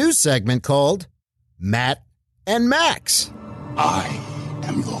brand new segment called Matt and Max. I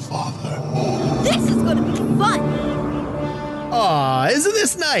am your father. This is going to be fun. Aw, isn't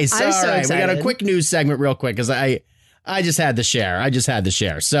this nice? I'm so excited. We got a quick news segment real quick because I just had to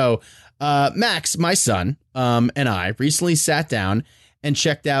share. So Max, my son, and I recently sat down and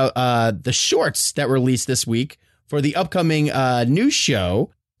checked out the shorts that were released this week for the upcoming new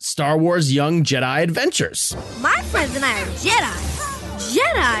show, Star Wars Young Jedi Adventures. My friends and I are Jedi.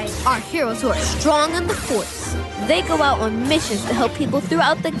 Jedi are heroes who are strong in the Force. They go out on missions to help people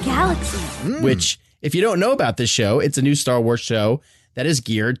throughout the galaxy. Which, if you don't know about this show, it's a new Star Wars show that is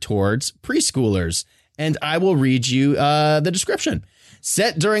geared towards preschoolers. And I will read you the description.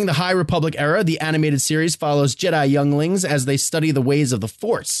 Set during the High Republic era, the animated series follows Jedi younglings as they study the ways of the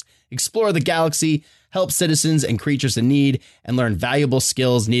Force, explore the galaxy, help citizens and creatures in need, and learn valuable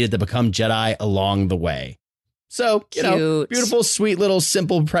skills needed to become Jedi along the way. So, you know, beautiful, sweet little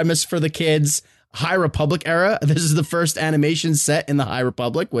simple premise for the kids. High Republic era. This is the first animation set in the High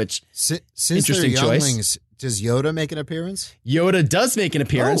Republic, which Since interesting they're choice. younglings, does Yoda make an appearance? Yoda does make an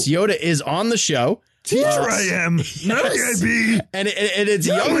appearance. Oh. Yoda is on the show. Teacher I am, not I be. And it's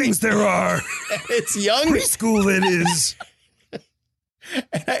Younglings there are. It's young. Preschool it is.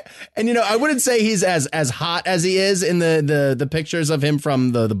 And you know, I wouldn't say he's as hot as he is in the pictures of him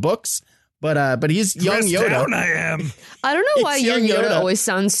from the books, but he's young Dressed Yoda. down I am. I don't know why It's young young Yoda Yoda. always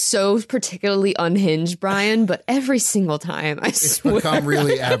sounds so particularly unhinged, Brian, but every single time, I swear. It's become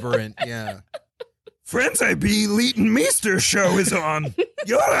really aberrant, yeah. Friends I be, Leighton Meester show is on.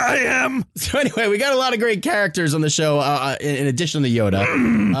 Yoda I am. So anyway, we got a lot of great characters on the show in addition to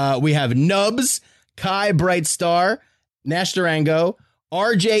Yoda. We have Nubs, Kai Brightstar, Nash Durango,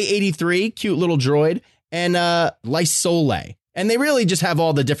 RJ-83, cute little droid, and Lysole. And they really just have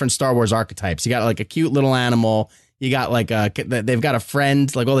all the different Star Wars archetypes. You got like a cute little animal. You got like they've got a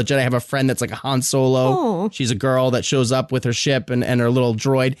friend, like all the Jedi have a friend that's like a Han Solo. Aww. She's a girl that shows up with her ship and her little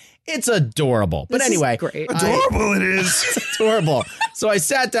droid. It's adorable. But This anyway, is great. Adorable it is. it's adorable. So I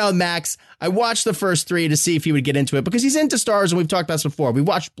sat down with Max. I watched the first 3 to see if he would get into it because he's into Star Wars and we've talked about this before. We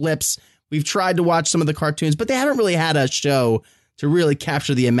watched Blips. We've tried to watch some of the cartoons, but they haven't really had a show to really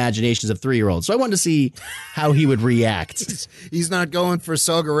capture the imaginations of 3-year-olds. So I wanted to see how he would react. He's not going for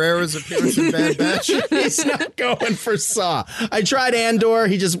Saw Gerrera's appearance in Bad Batch. He's not going for Saw. I tried Andor.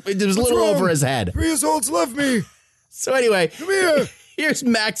 It was a little wrong? over his head. 3-year-olds love me. So anyway, Come here. here's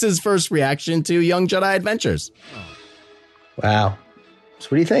Max's first reaction to Young Jedi Adventures. Wow. So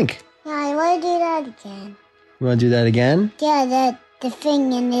what do you think? Yeah, I want to do that again. You want to do that again? Yeah, the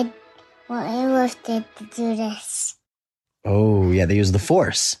thing in it. Well, it was to do this. Oh, yeah, they use the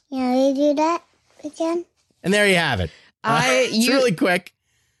Force. Yeah, we do that again. And there you have it. It's really quick.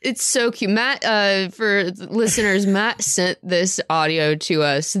 It's so cute. Matt, for listeners, Matt sent this audio to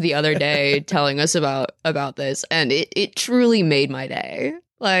us the other day telling us about this, and it truly made my day.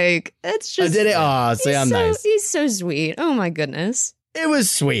 Like, it's just... did it? Oh, say I'm nice. He's so sweet. Oh, my goodness. It was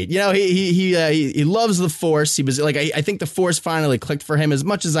sweet. You know, he loves the Force. He was like, I think the Force finally clicked for him as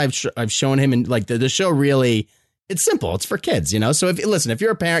much as I've shown him. And like the show really, it's simple. It's for kids, you know? So if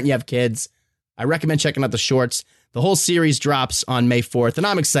you're a parent and you have kids, I recommend checking out the shorts. The whole series drops on May 4th, and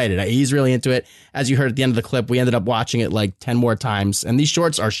I'm excited. He's really into it. As you heard at the end of the clip, we ended up watching it like 10 more times. And these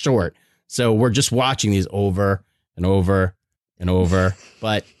shorts are short. So we're just watching these over and over and over.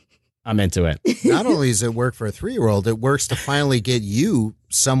 But I'm into it. Not only does it work for a 3-year-old, it works to finally get you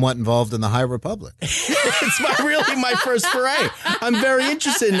somewhat involved in the High Republic. It's really my first foray. I'm very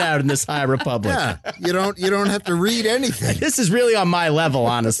interested now in this High Republic. Yeah, you don't have to read anything. This is really on my level,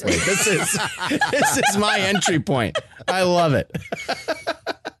 honestly. This is my entry point. I love it.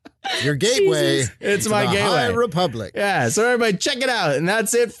 Your gateway. Jesus. It's to my the gateway. High Republic. Yeah, so everybody check it out. And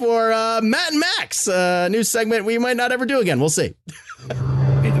that's it for Matt and Max, a new segment we might not ever do again. We'll see.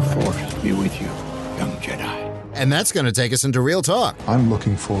 May the Force be with you, young Jedi. And that's going to take us into Real Talk. I'm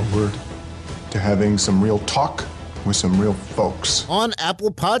looking forward to having some real talk with some real folks. On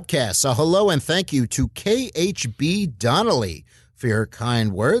Apple Podcasts, a hello and thank you to KHB Donnelly for your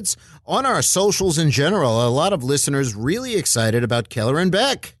kind words. On our socials in general, a lot of listeners really excited about Keller and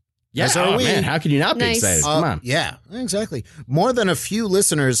Beck. Yeah, As are we. Man, how can you not be excited? Come on. Yeah, exactly. More than a few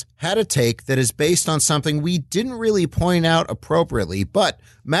listeners had a take that is based on something we didn't really point out appropriately. But,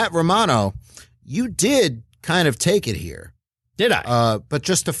 Matt Romano, you did kind of take it here. Did I? But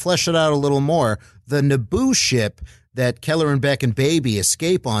just to flesh it out a little more, the Naboo ship that Keller and Beck and Baby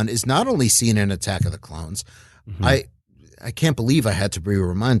escape on is not only seen in Attack of the Clones. I can't believe I had to be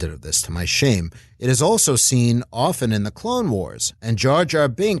reminded of this, to my shame. It is also seen often in the Clone Wars, and Jar Jar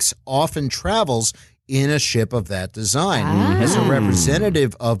Binks often travels in a ship of that design. As a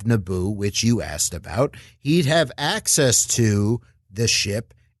representative of Naboo, which you asked about, he'd have access to the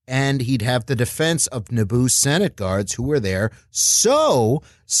ship, and he'd have the defense of Naboo's Senate guards who were there. So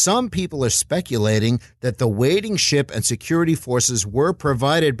some people are speculating that the waiting ship and security forces were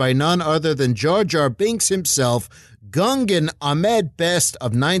provided by none other than Jar Jar Binks himself, Gungan Ahmed Best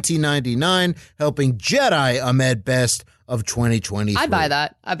of 1999, helping Jedi Ahmed Best of 2023. I buy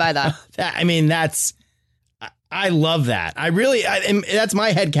that. I mean, I love that. And that's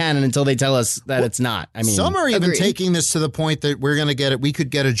my headcanon until they tell us that it's not. I mean, some are even taking this to the point that we could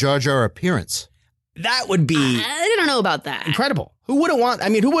get a Jar Jar appearance. That would be I don't know about that. Incredible. Who wouldn't want that? I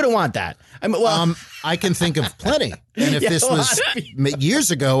mean, well, I can think of plenty. And if this was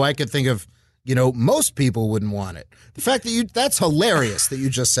years ago, I could think of, most people wouldn't want it. The fact that that's hilarious that you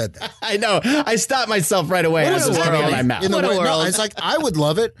just said that. I know. I stopped myself right away. As it was coming out of my mouth. No, it's like, I would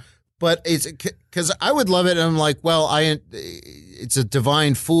love it. But it's because I would love it, and I'm like, well, it's a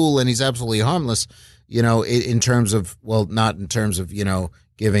divine fool, and he's absolutely harmless, in terms of, well, not in terms of,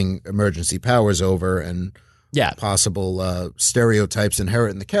 giving emergency powers over and possible stereotypes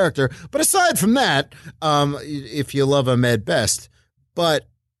inherent in the character. But aside from that, if you love Ahmed Best, but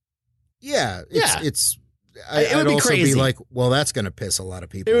I'd be also crazy. be like, well, that's going to piss a lot of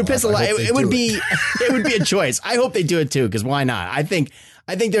people. It would piss a lot. It would be it would be a choice. I hope they do it too, because why not? I think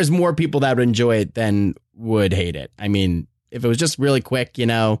there's more people that would enjoy it than would hate it. I mean, if it was just really quick,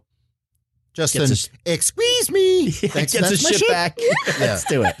 excuse me, gets his ship back. Let's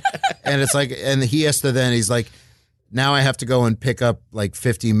do it. And it's like, and he's like, now I have to go and pick up like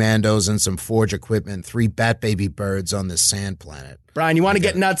 50 Mandos and some Forge equipment, 3 Bat Baby birds on this sand planet. Brian, you want to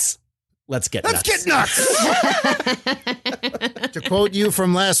get nuts? Let's get nuts. To quote you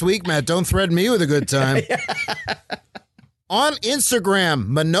from last week, Matt, don't threaten me with a good time. On Instagram,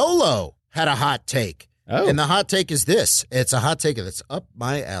 Manolo had a hot take. Oh. And the hot take is this. It's a hot take that's up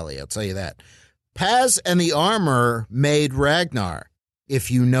my alley, I'll tell you that. Paz and the Armor made Ragnar,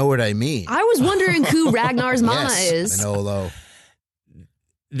 if you know what I mean. I was wondering who Ragnar's mama is. Manolo.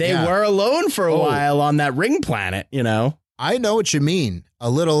 They were alone for a while on that ring planet, I know what you mean. A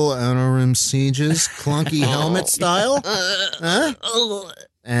little Anarim Siege's clunky helmet style. Huh?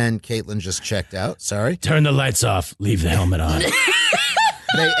 And Caitlin just checked out. Sorry. Turn the lights off. Leave the helmet on.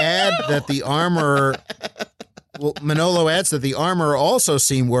 They add that the armor. Well, Manolo adds that the armor also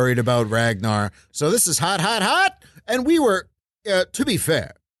seemed worried about Ragnar. So this is hot. And we were, to be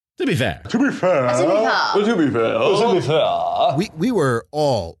fair. We were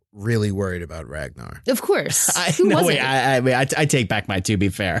all really worried about Ragnar. Of course. I take back my to be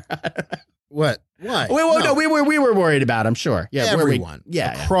fair. What? Why? No, we were worried about him, sure. Yeah, everyone.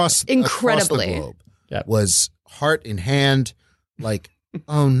 Across the globe was heart in hand, like,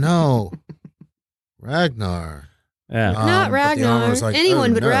 oh no, Ragnar. Yeah. Not Ragnar. Like,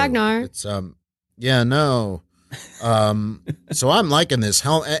 anyone but no. Ragnar. It's no. So I'm liking this.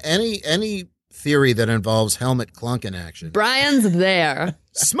 Any theory that involves helmet clunking action. Brian's there.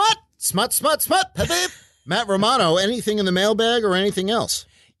 Smut. Matt Romano, anything in the mailbag or anything else?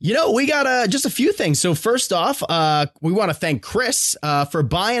 We got just a few things. So first off, we want to thank Chris for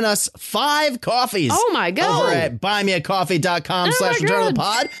buying us 5 coffees. Oh my God. Over at buymeacoffee.com/return of the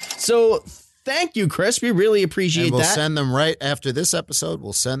pod. So thank you, Chris. We really appreciate and we'll that. Send them right after this episode.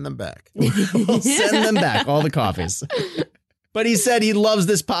 We'll send them back. We'll send them back, all the coffees. But he said he loves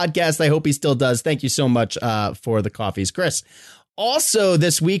this podcast. I hope he still does. Thank you so much for the coffees, Chris. Also,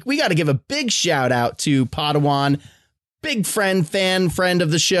 this week, we got to give a big shout out to Padawan, big friend of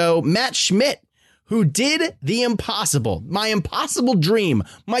the show, Matt Schmidt, who did the impossible. My impossible dream.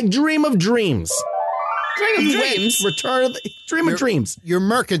 My dream of dreams. Dream of dreams? Dream of dreams. Your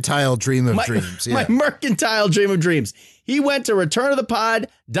mercantile dream of dreams. Yeah. My mercantile dream of dreams. He went to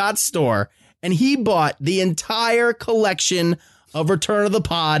returnofthepod.store and he bought the entire collection of Return of the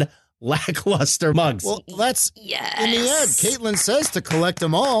Pod lackluster mugs. Well, that's in the ad. Caitlin says to collect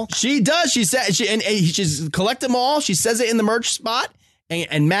them all. She does. She said she's collect them all. She says it in the merch spot,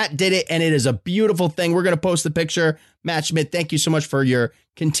 and Matt did it, and it is a beautiful thing. We're going to post the picture. Matt Schmidt, thank you so much for your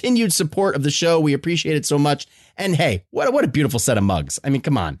continued support of the show. We appreciate it so much. And hey, what a beautiful set of mugs. I mean,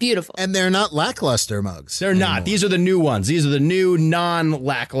 come on. Beautiful. And they're not lackluster mugs. They're anymore. Not. These are the new ones. These are the new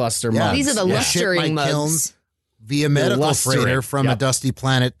luster mugs. These are the lustering mugs. Via medical freighter from a dusty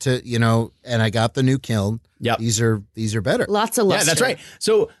planet to, and I got the new kiln. Yep. These are better. Lots of luster. Yeah, that's right.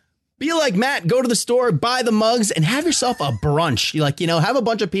 So Be like Matt, go to the store, buy the mugs, and have yourself a brunch. Have a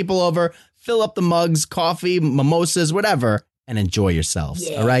bunch of people over, fill up the mugs, coffee, mimosas, whatever, and enjoy yourselves.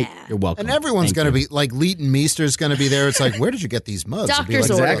 All right? You're welcome. And everyone's going to be, like, Leighton Meester's going to be there. It's like, where did you get these mugs?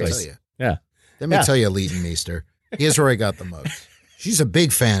 Doctor's like, orders. Let me tell you. Yeah. Let me tell you, Leighton Meester. Here's where I got the mugs. She's a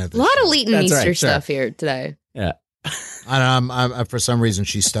big fan of this. A lot of Leighton That's Meester right, sure. stuff here today. Yeah. I'm for some reason,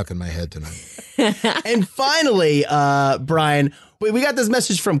 she's stuck in my head tonight. And finally, Brian, we got this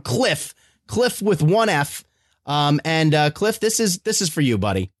message from Cliff with one F. And Cliff, this is for you,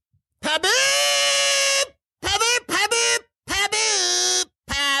 buddy.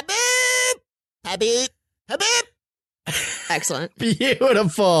 Excellent.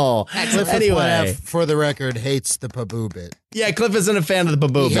 Beautiful. Excellent. Anyway, for the record, hates the Paboo bit. Yeah, Cliff isn't a fan of the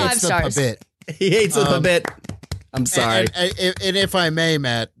Paboo He bit. hates the Pabit. He hates the Pabit. I'm sorry. And if I may,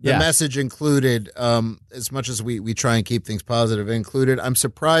 Matt, the message included, as much as we try and keep things positive, included, I'm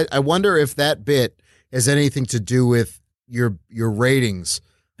surprised. I wonder if that bit has anything to do with your ratings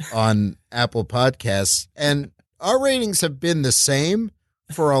on Apple Podcasts. And our ratings have been the same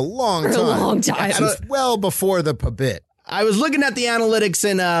for a long time. For a long time. Since well before the Pabit. I was looking at the analytics,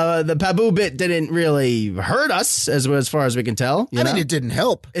 and the Paboo bit didn't really hurt us, as far as we can tell. I mean, it didn't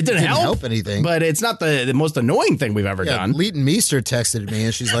help. It didn't help anything. But it's not the most annoying thing we've ever done. Leighton Meester texted me,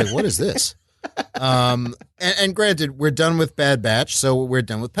 and she's like, what is this? And granted, we're done with Bad Batch, so we're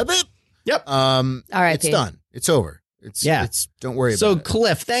done with Pabit. Yep. All right, it's done. It's over. It's don't worry about it. So,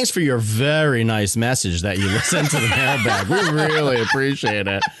 Cliff, thanks for your very nice message that you listened to the mailbag. We really appreciate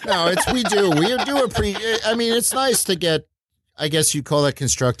it. No, we do. We do appreciate. I mean, it's nice to get. I guess you call that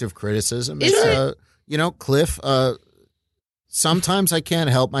constructive criticism. Cliff. Sometimes I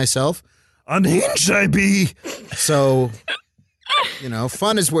can't help myself. Unhinged I be. So,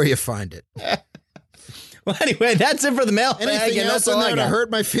 fun is where you find it. Well, anyway, that's it for the mailbag. Anything else in there to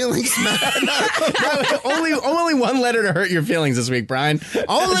hurt my feelings, Matt? No, only one letter to hurt your feelings this week, Brian.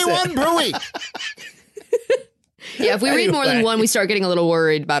 Only one per week. Yeah, if we read more than one, we start getting a little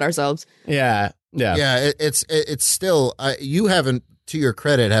worried about ourselves. Yeah. It's still you haven't, to your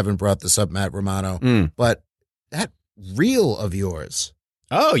credit, haven't brought this up, Matt Romano, but that reel of yours.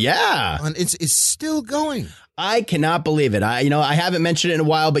 Oh yeah, it's still going. I cannot believe it. I haven't mentioned it in a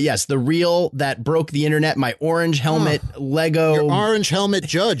while, but yes, the reel that broke the internet, my orange helmet Lego, your orange helmet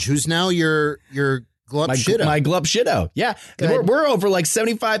judge, who's now your Glup Shitto. My Glup Shitto. Yeah, we're over like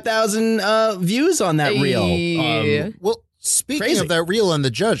 75,000 views on that reel. Well, speaking of that reel and the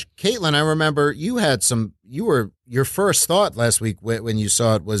judge, Caitlin, I remember you had your first thought last week when you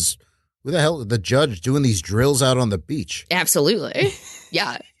saw it was, who the hell, the judge doing these drills out on the beach? Absolutely.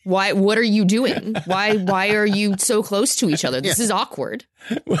 Yeah. Why? What are you doing? Why are you so close to each other? This is awkward.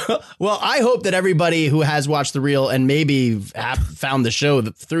 Well, I hope that everybody who has watched the reel and maybe found the show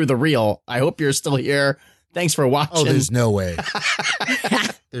through the reel, I hope you're still here. Thanks for watching. Oh, there's no way.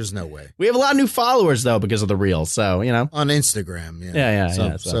 There's no way. We have a lot of new followers though because of the reel. So on Instagram.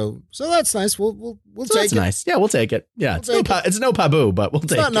 Yeah. So that's nice. We'll take that's it. Nice. Yeah, we'll take it. Yeah, it's no Paboo, but we'll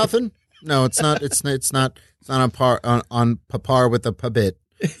take it. It's not nothing. No, it's not. It's not on par with the Pabit.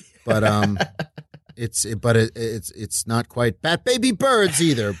 But it's not quite Bat Baby Birds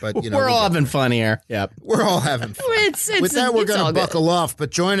either. But we're all having fun here. Yep, we're all having fun. With that, we're going to buckle off.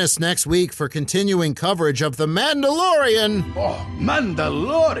 But join us next week for continuing coverage of The Mandalorian. Oh,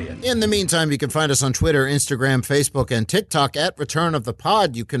 Mandalorian! In the meantime, you can find us on Twitter, Instagram, Facebook, and TikTok at Return of the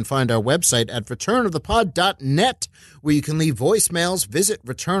Pod. You can find our website at returnofthepod.net, where you can leave voicemails. Visit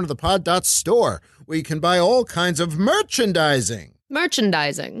returnofthepod.store, where you can buy all kinds of merchandising.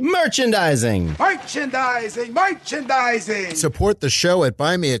 Merchandising. Support the show at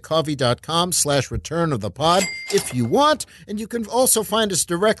buymeacoffee.com/returnofthepod if you want. And you can also find us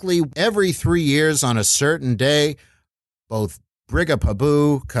directly every 3 years on a certain day. Both Brigga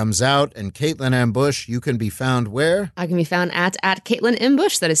Paboo comes out and Caitlin M. Bush. You can be found where? I can be found at Caitlin M.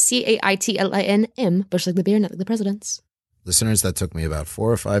 Bush. That is Caitlin M. Bush like the beer, not like the president's. Listeners, that took me about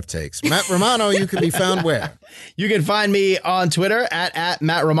 4 or 5 takes. Matt Romano, you can be found where? You can find me on Twitter at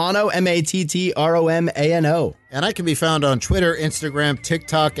Matt Romano, MatTROMANO. And I can be found on Twitter, Instagram,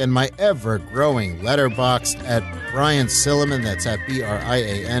 TikTok, and my ever-growing Letterboxd at Brian Silliman. That's at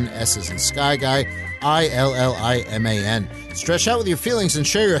BRIAN, S as in Sky Guy, ILLIMAN. Stretch out with your feelings and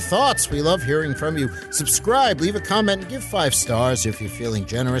share your thoughts. We love hearing from you. Subscribe, leave a comment, and give 5 stars if you're feeling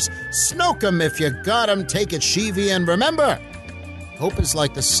generous. Snoke 'em if you got 'em. Take it, Sheevy. And remember, hope is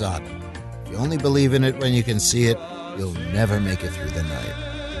like the sun. If you only believe in it when you can see it, you'll never make it through the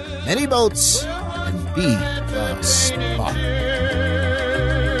night. Many boats and be the Spock.